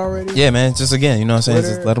 times already. Yeah, man. Just again, you know what I'm saying?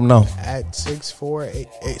 Twitter Just let them know. At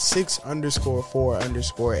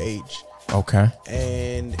 6_4_H. Okay.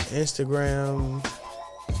 And Instagram.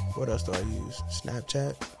 What else do I use?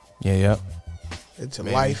 Snapchat. Yeah. It's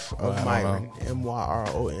Maybe. Life Well, of I don't Myron.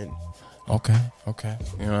 MYRON. Okay.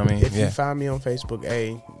 You know what I mean? If you find me on Facebook,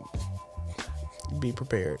 be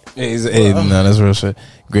prepared. Hey, no, that's real shit.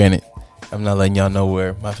 Granted, I'm not letting y'all know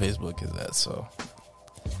where my Facebook is at, so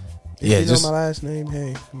yeah, If you just know my last name,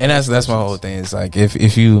 hey. and that's my whole thing. It's like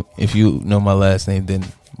if you know my last name, then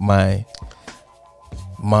my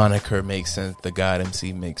moniker makes sense. The God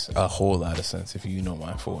MC makes a whole lot of sense if you know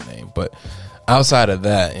my full name. But outside of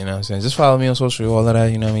that, you know what I'm saying? Just follow me on social, all of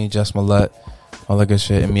that, you know what I mean? Just Millette, all that good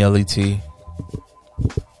shit, MELET.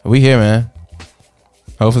 We here, man.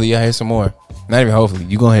 Hopefully y'all hear some more. Not even hopefully,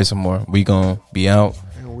 you gonna hear some more. We gonna be out.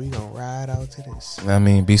 And we gonna ride out to this. I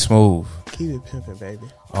mean, be smooth. Keep it pimping, baby.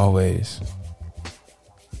 Always.